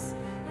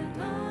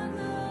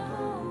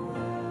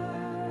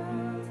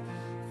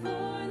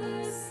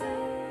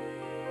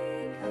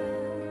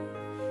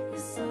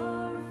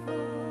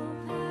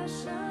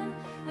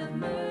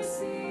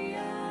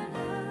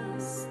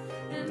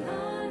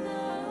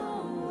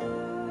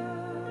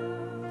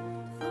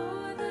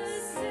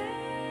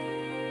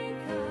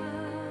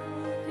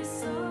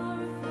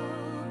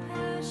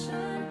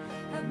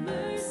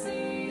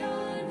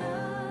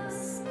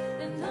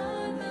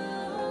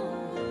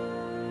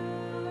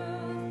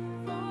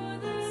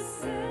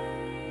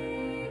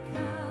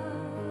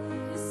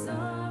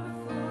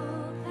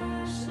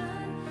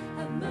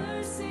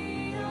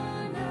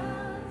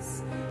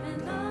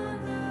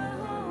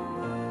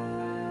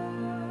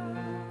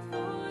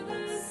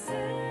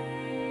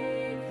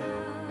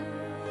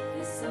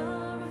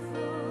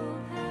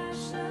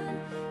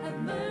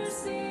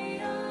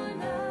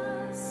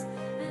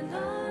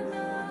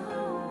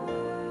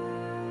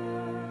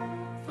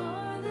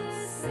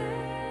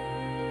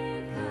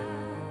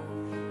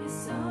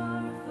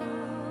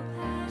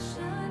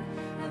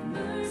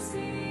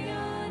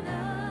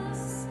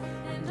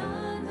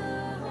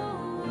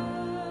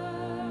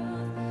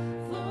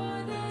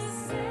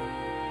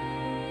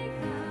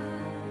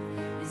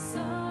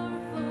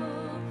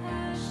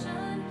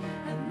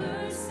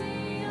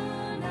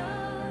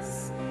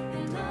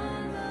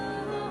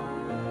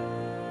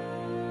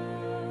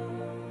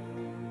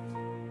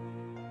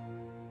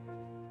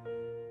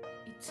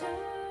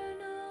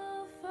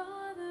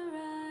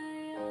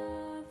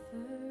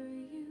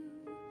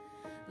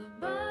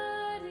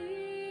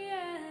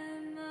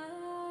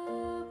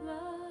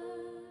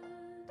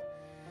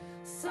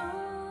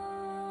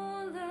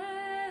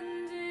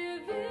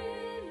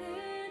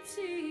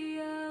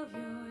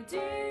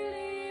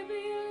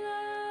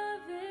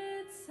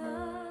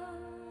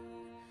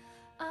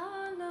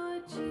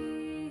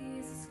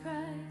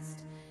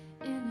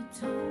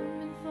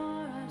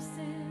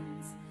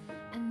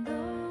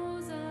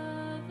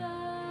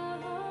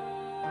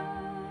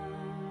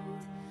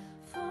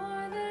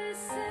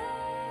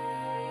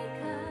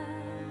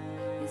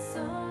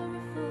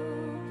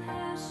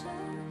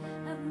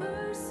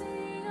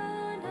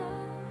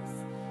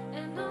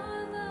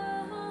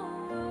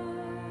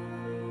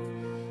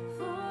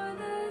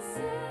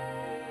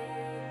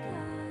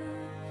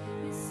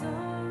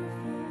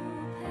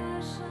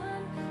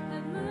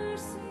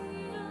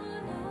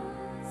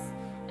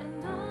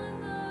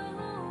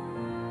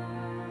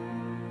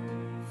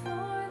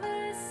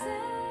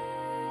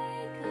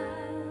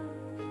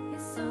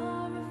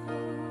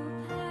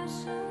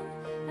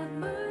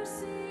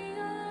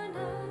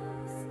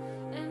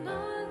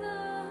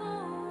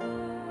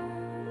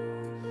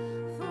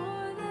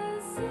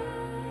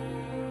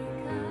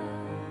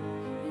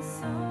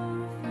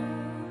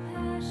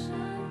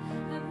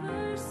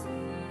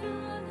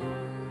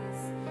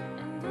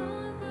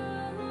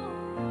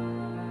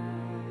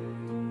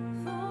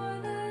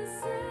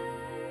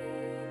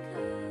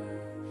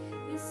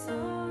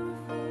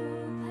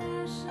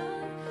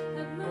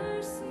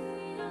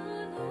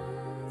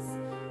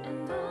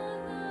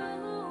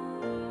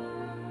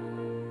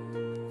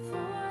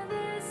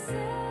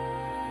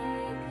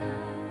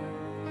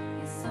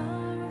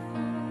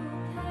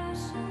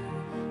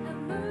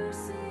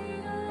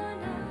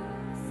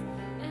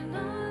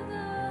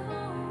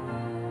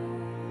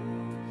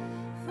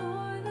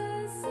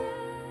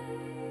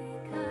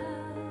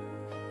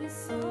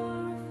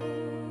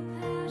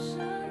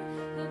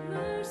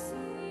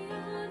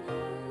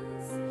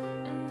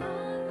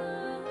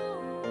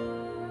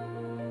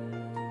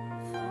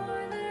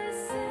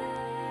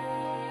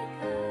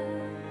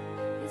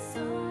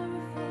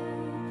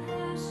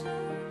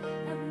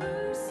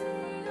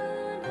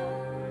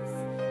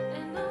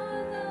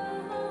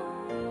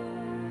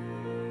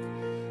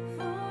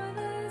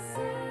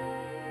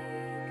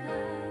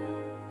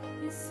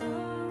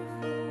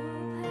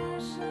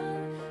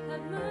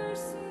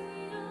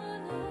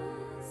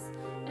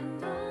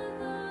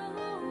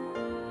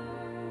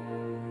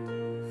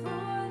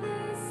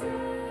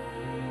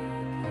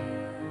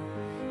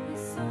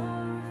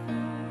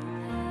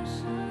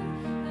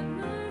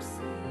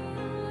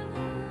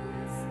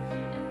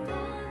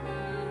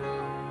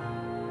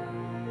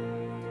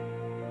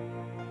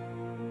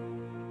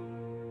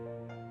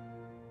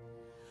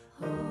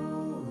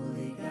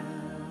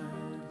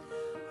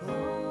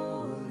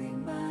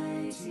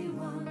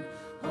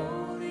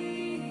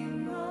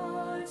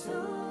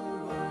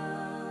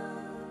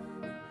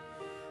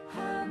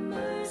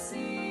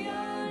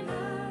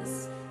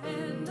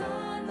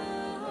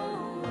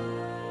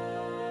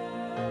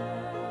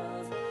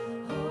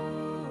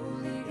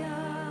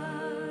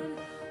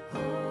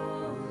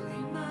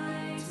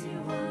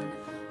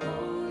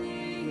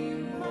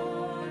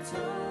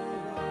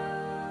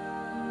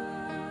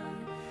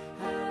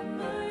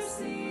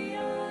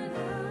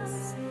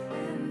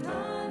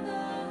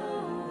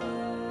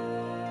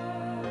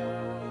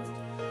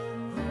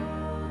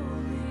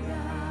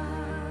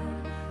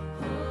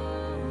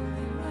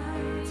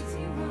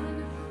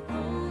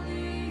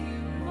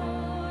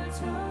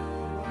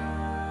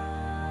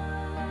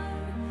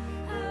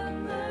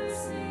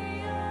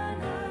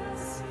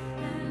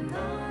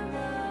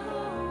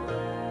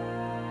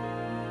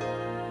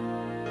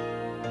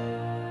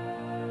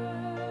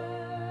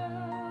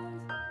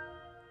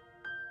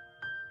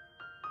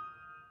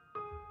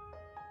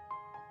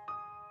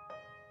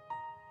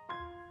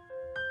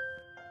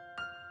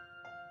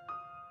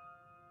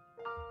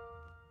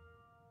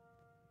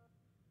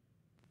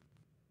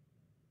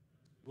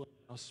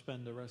I'll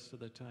spend the rest of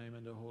the time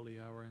in the holy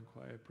hour in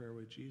quiet prayer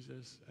with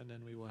Jesus, and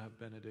then we will have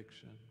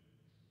benediction.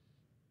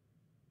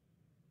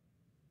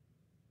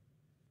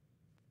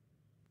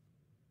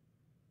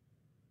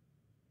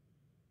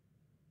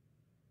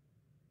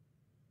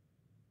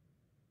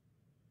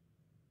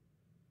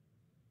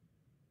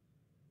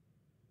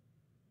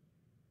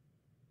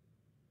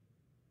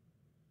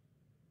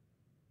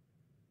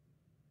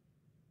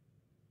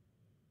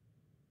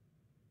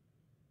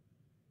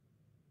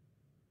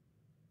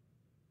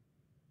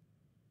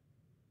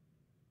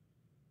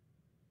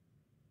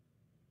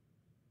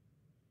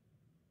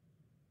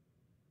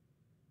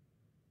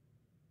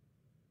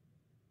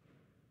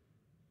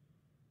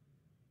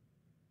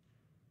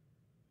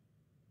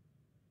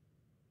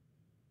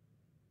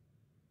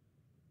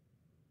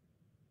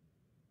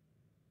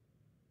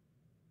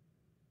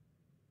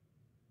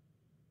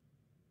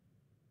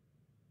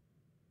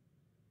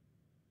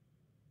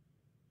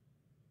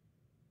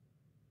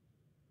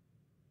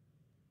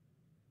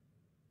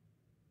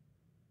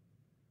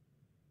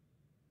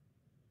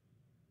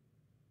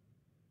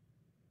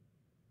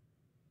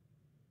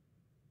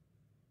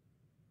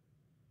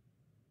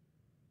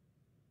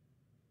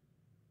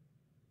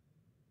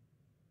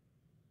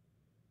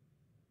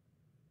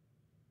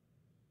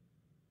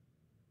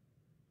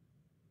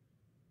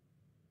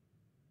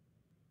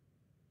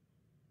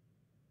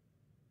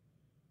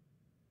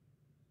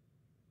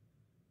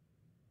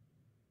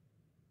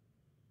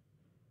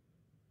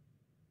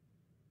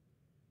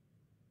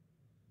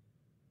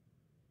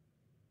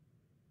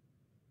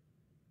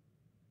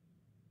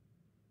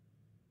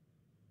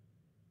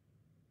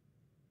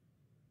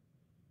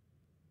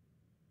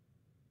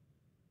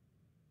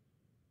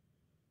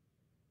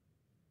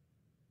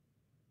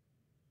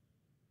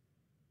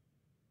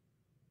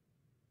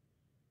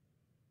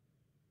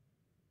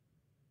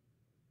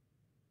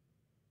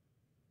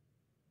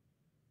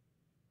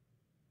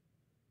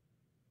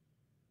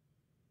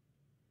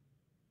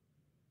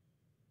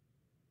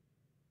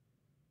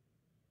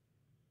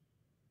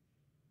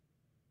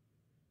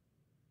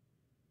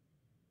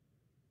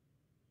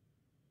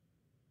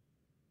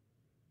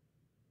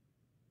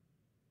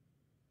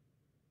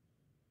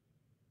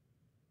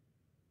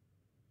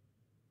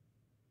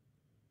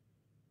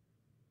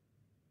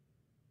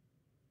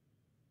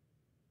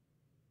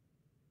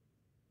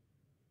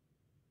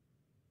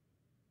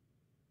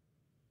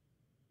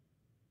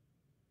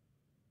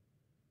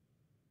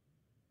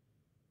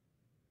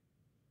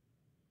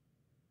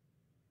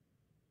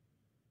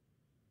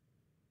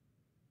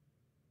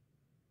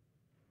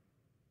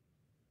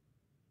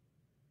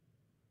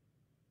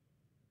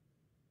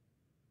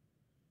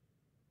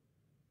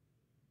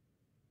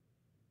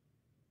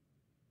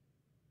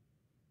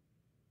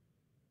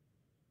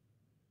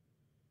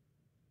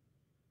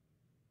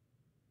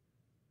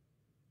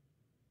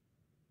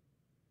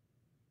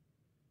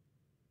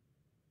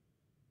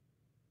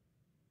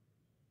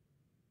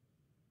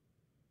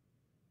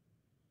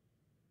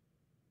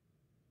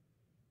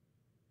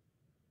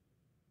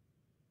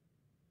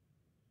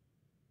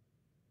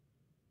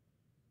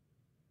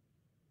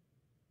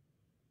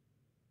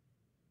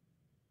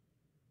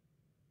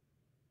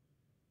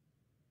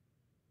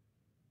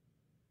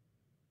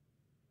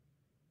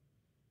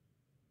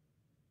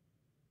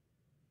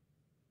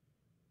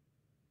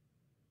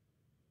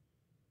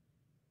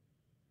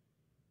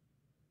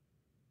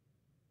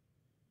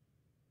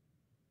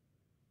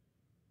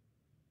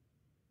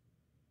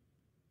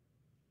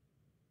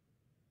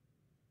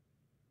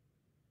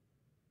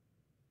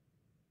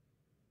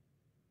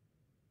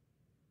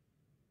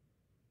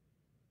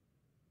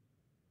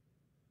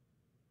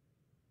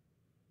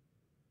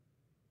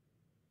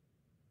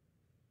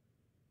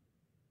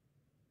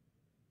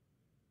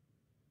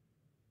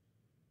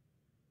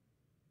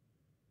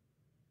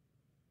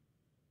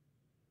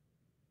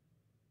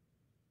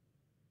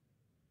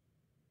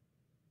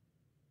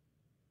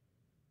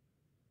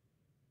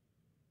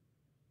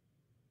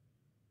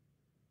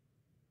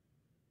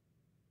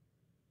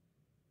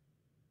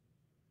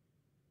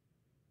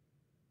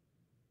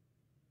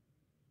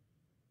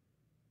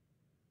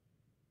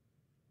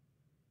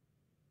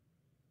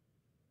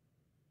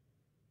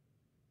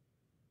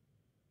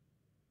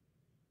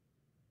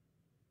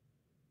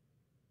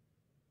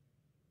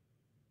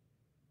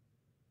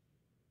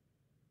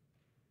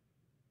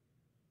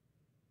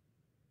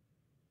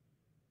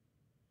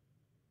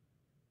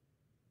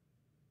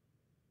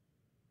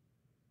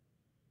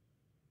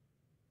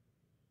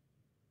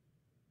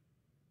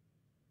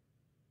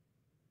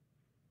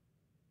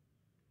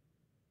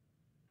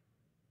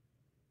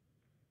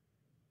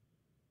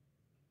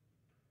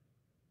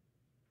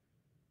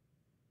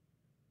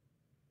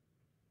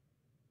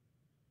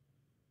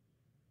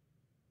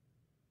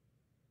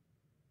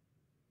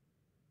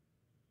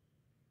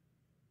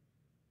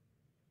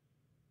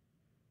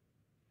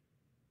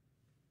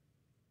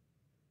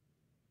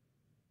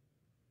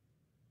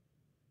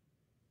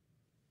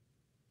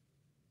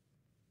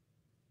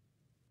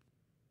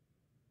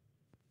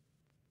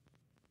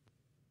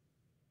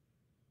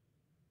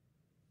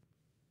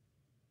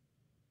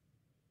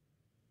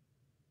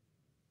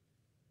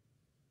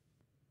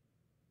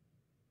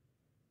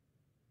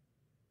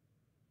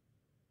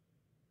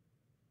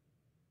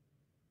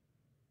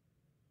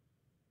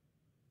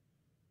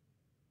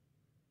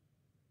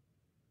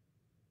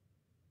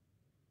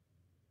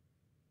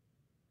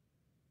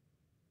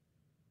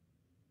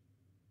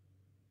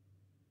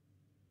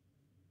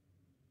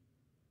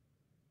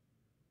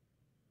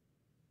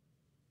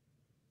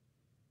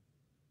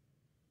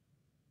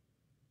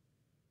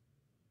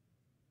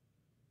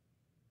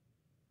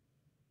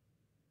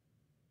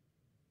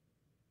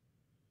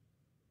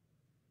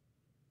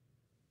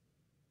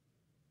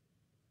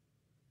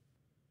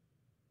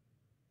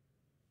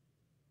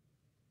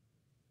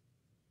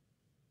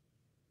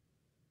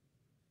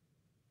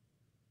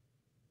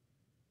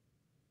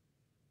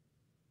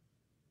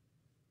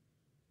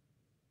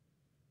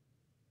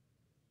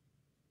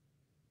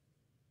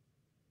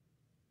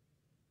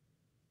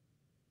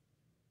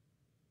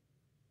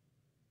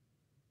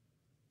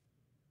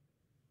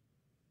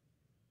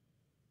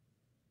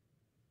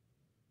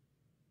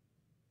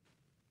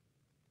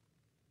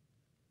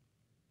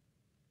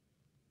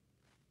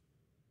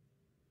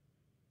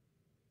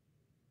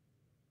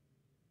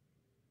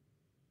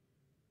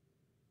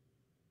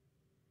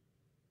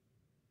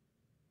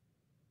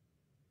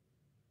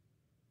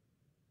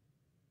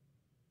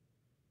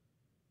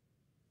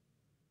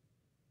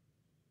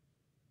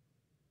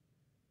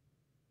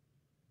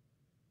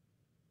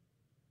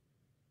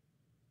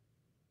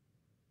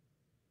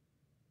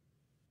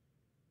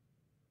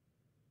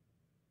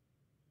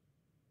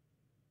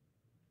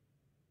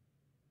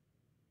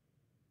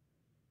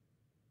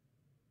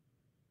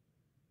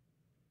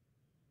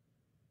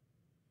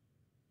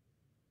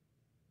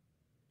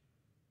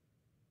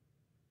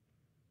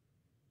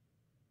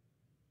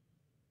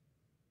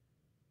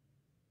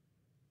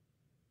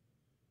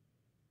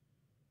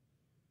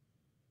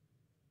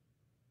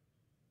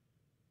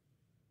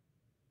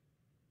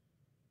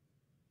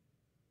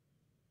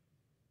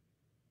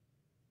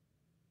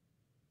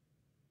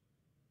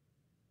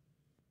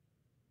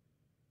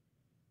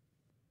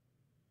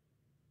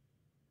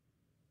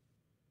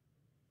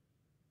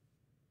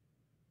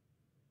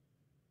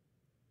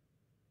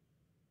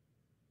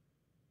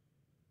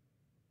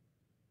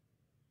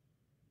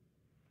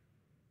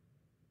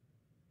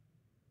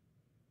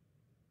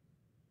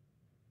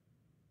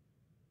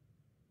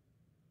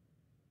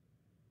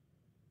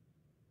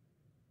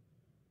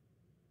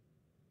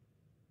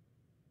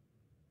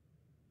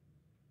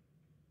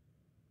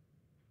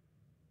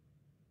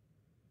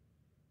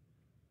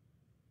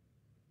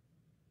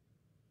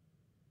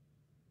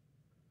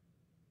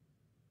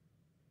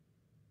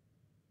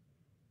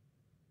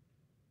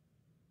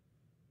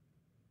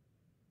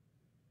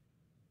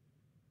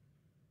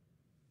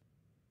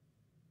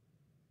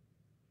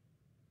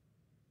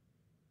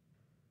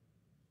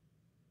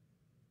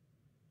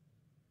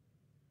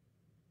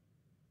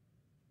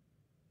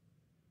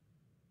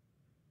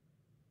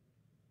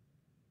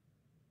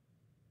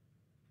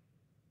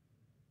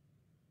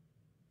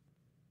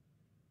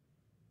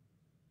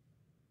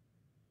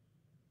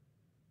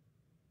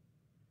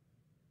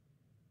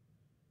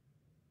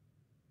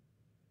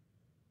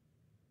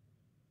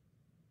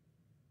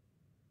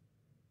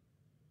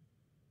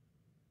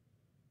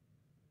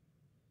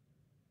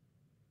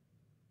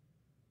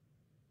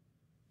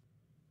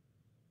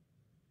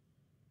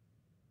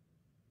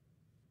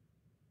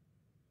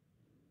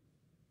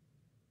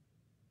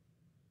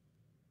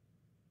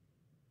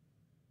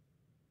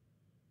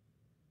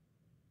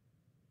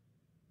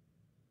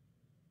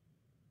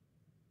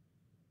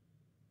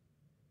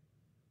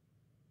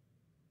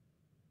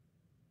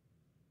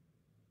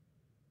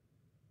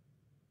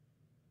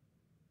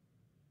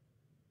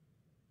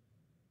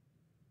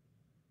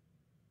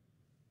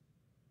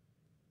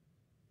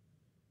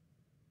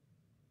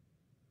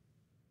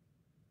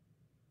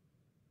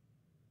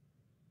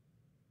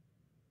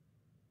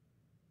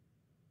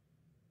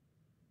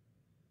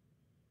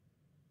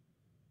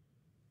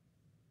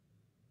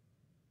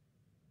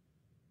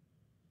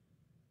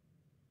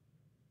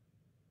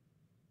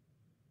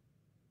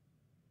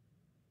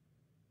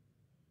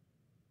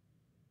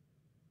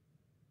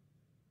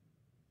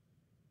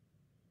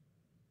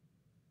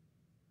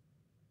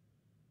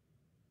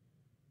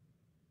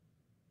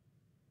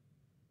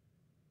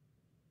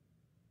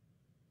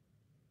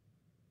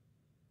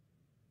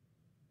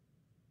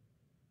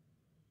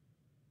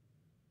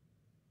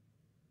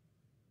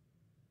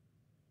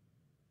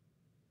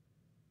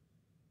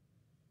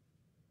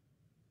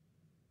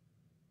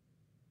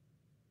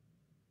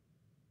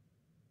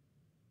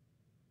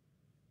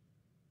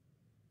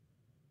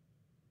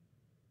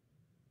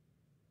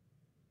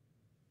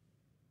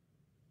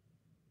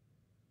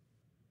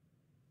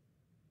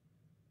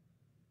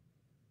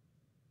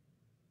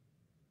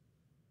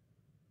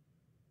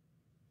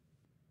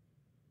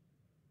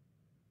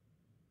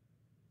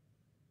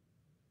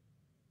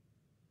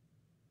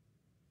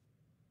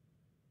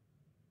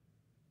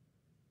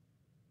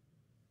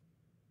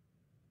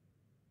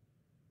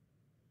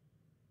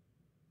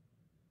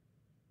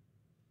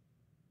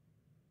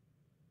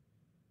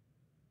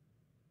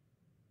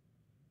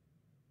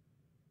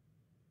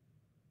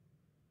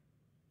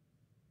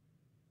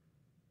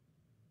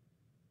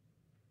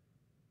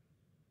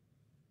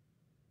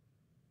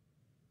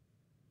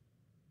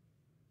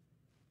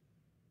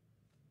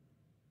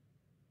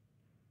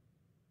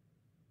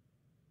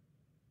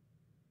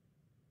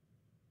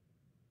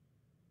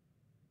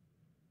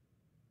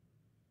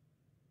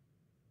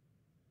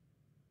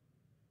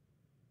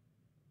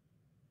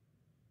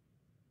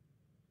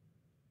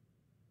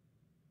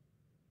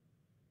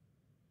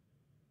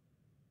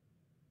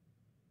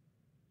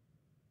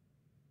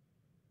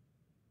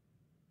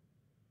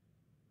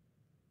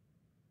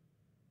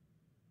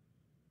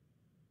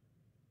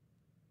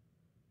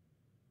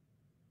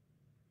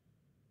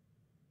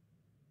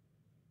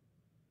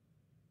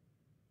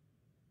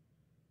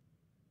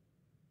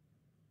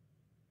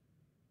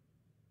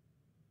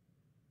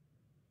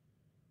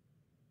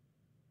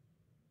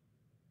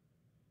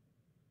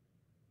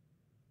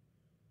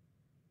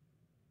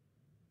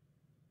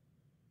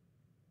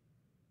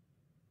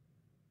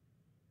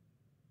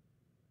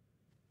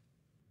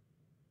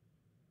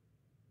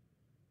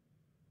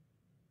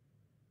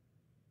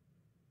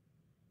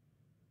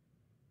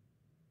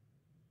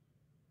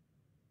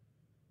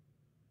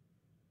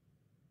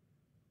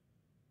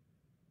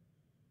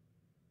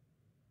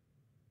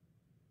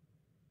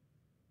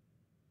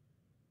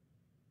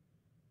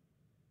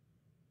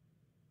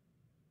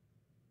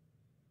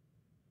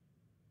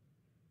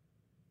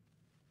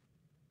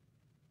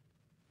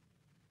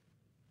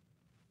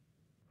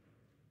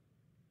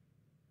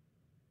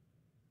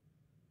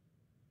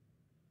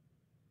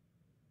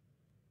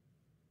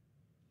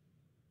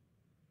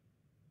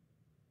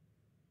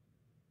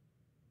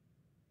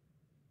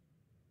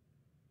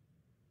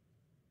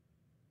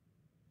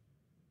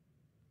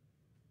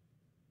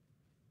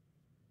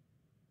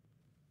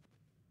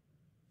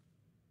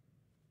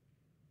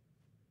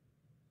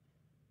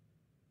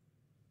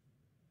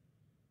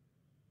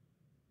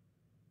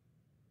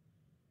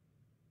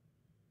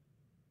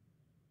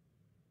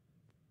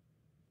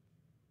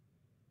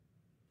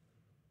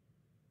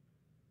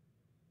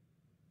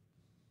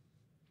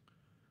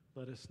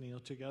 Let us kneel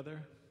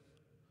together.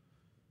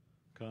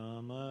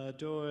 Come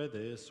adore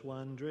this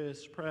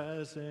wondrous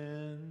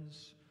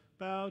presence.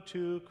 Bow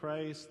to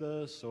Christ,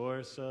 the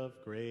source of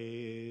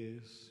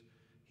grace.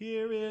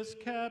 Here is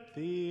kept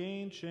the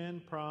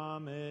ancient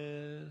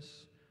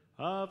promise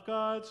of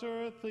God's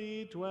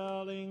earthly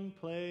dwelling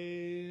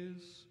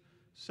place.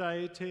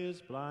 Sight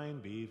is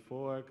blind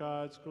before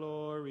God's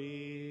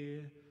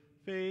glory.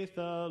 Faith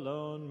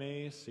alone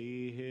may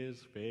see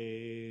his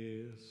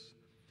face.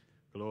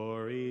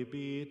 Glory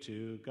be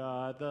to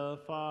God the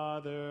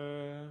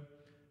Father.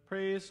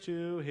 Praise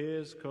to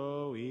his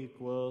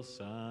co-equal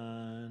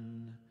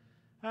Son.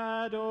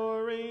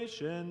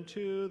 Adoration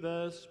to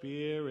the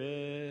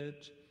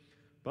Spirit.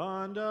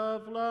 Bond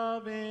of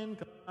love in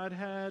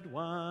Godhead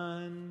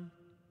one.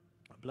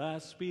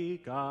 Blessed be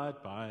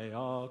God by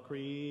all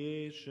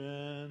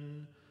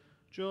creation,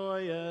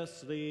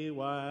 joyously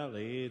while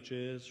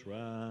ages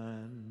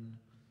run.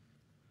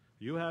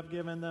 You have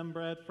given them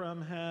bread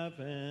from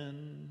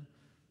heaven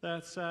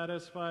that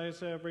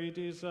satisfies every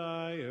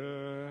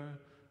desire.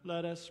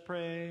 Let us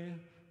pray.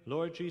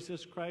 Lord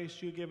Jesus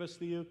Christ, you give us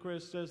the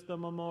Eucharist as the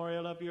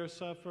memorial of your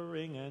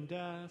suffering and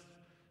death.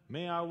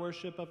 May our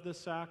worship of the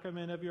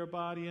sacrament of your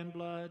body and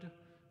blood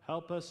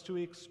help us to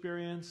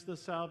experience the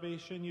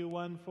salvation you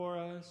won for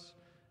us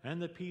and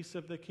the peace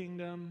of the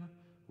kingdom,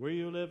 where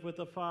you live with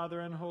the Father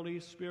and Holy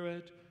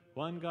Spirit,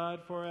 one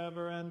God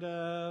forever and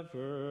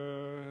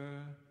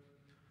ever.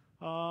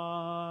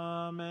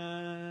 Amen.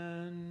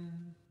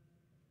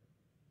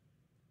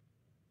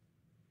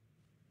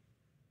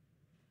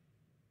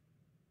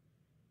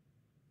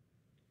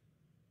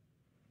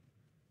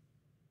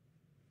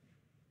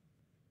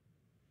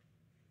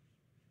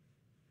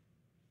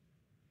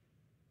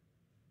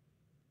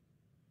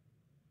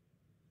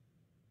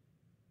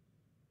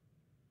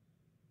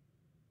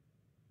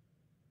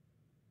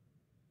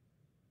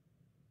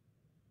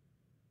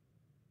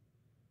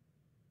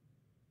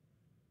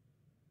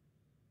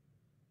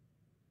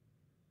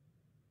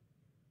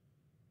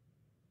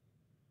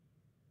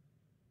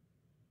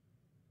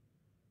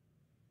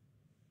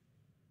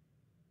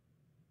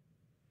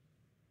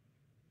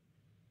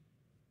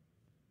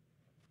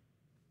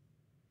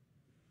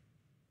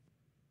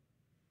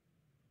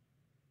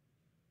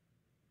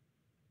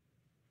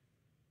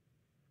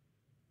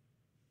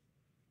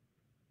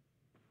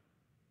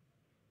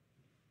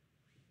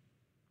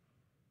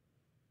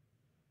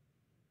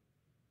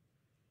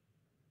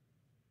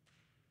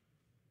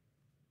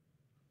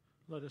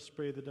 Let us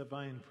pray the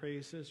divine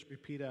praises.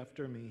 Repeat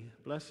after me.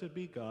 Blessed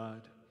be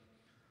God.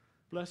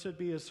 Blessed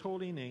be his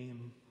holy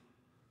name.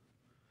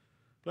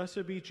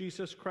 Blessed be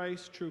Jesus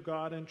Christ, true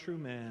God and true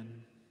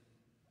man.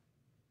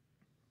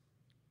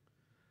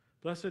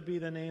 Blessed be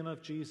the name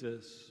of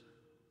Jesus.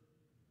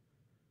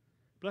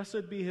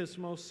 Blessed be his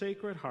most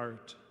sacred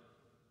heart.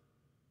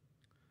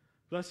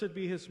 Blessed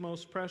be his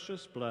most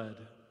precious blood.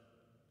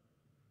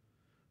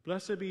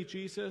 Blessed be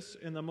Jesus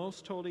in the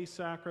most holy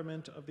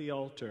sacrament of the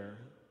altar.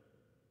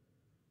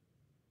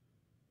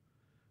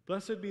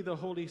 Blessed be the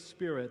Holy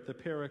Spirit, the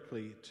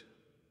Paraclete.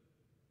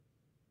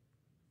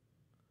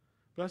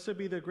 Blessed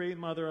be the great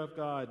Mother of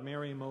God,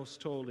 Mary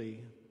Most Holy.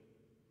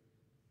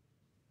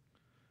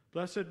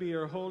 Blessed be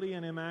her holy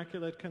and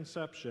immaculate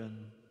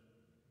conception.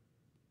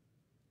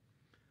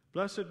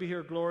 Blessed be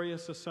her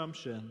glorious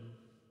Assumption.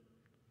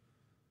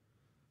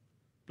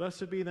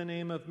 Blessed be the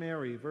name of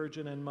Mary,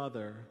 Virgin and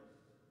Mother.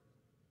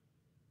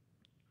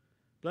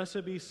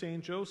 Blessed be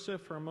Saint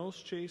Joseph, her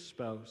most chaste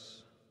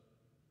spouse.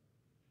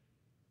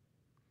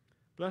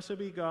 Blessed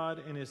be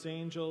God in his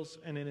angels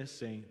and in his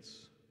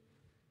saints.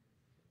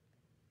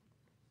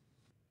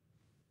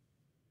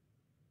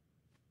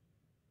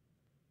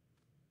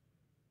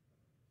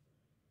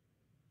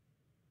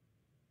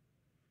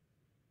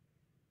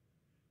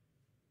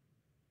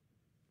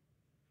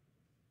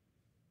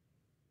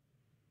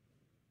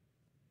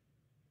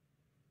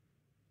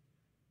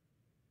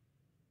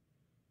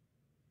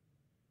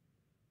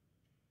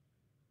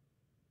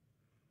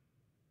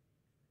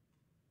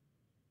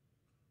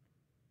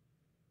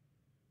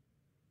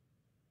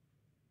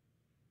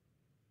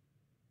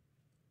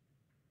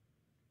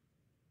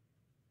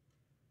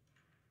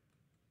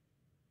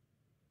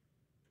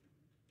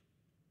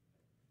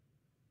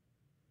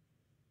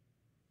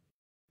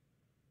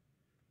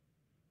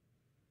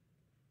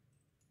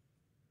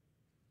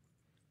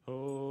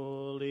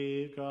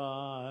 Holy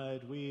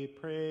God, we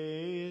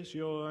praise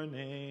your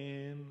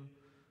name.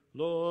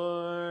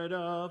 Lord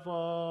of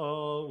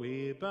all,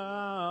 we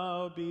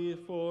bow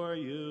before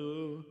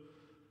you.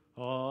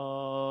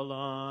 All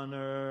on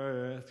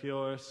earth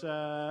your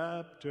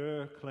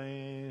scepter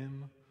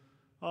claim.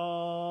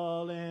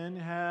 All in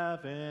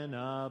heaven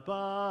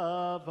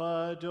above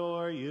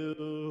adore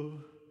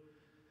you.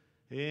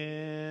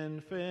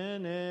 Infinite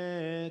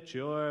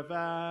your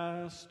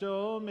vast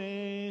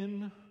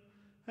domain.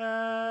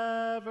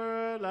 Everlasting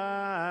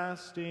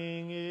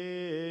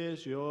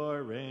is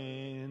your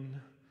reign.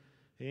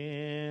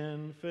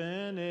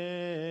 Infinite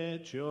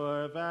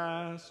your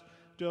vast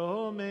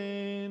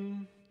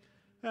domain.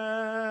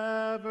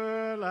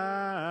 Everlasting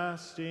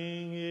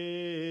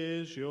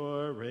is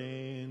your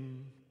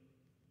reign.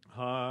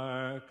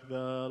 Hark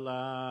the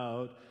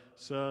loud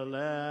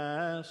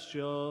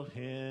celestial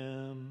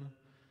hymn.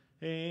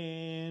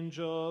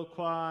 Angel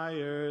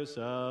choirs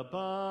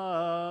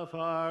above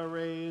are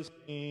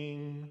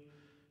raising.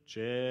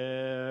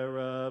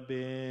 Cherubim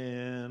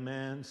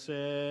and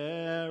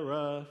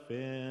seraphim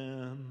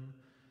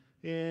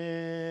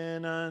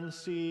in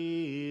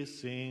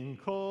unceasing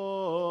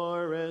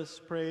chorus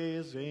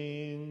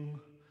praising.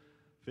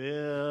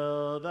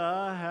 Fill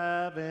the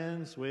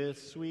heavens with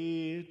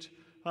sweet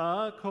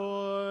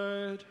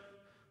accord.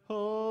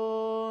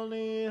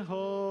 Holy,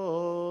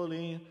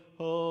 holy,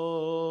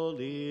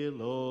 holy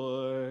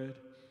Lord.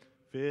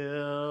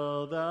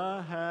 Fill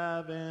the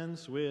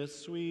heavens with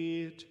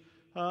sweet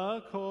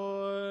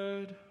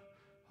accord.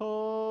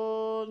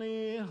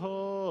 Holy,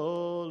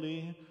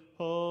 holy,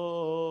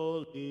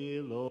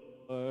 holy Lord.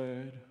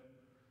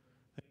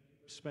 Thank you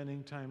for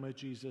spending time with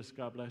Jesus.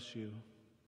 God bless you.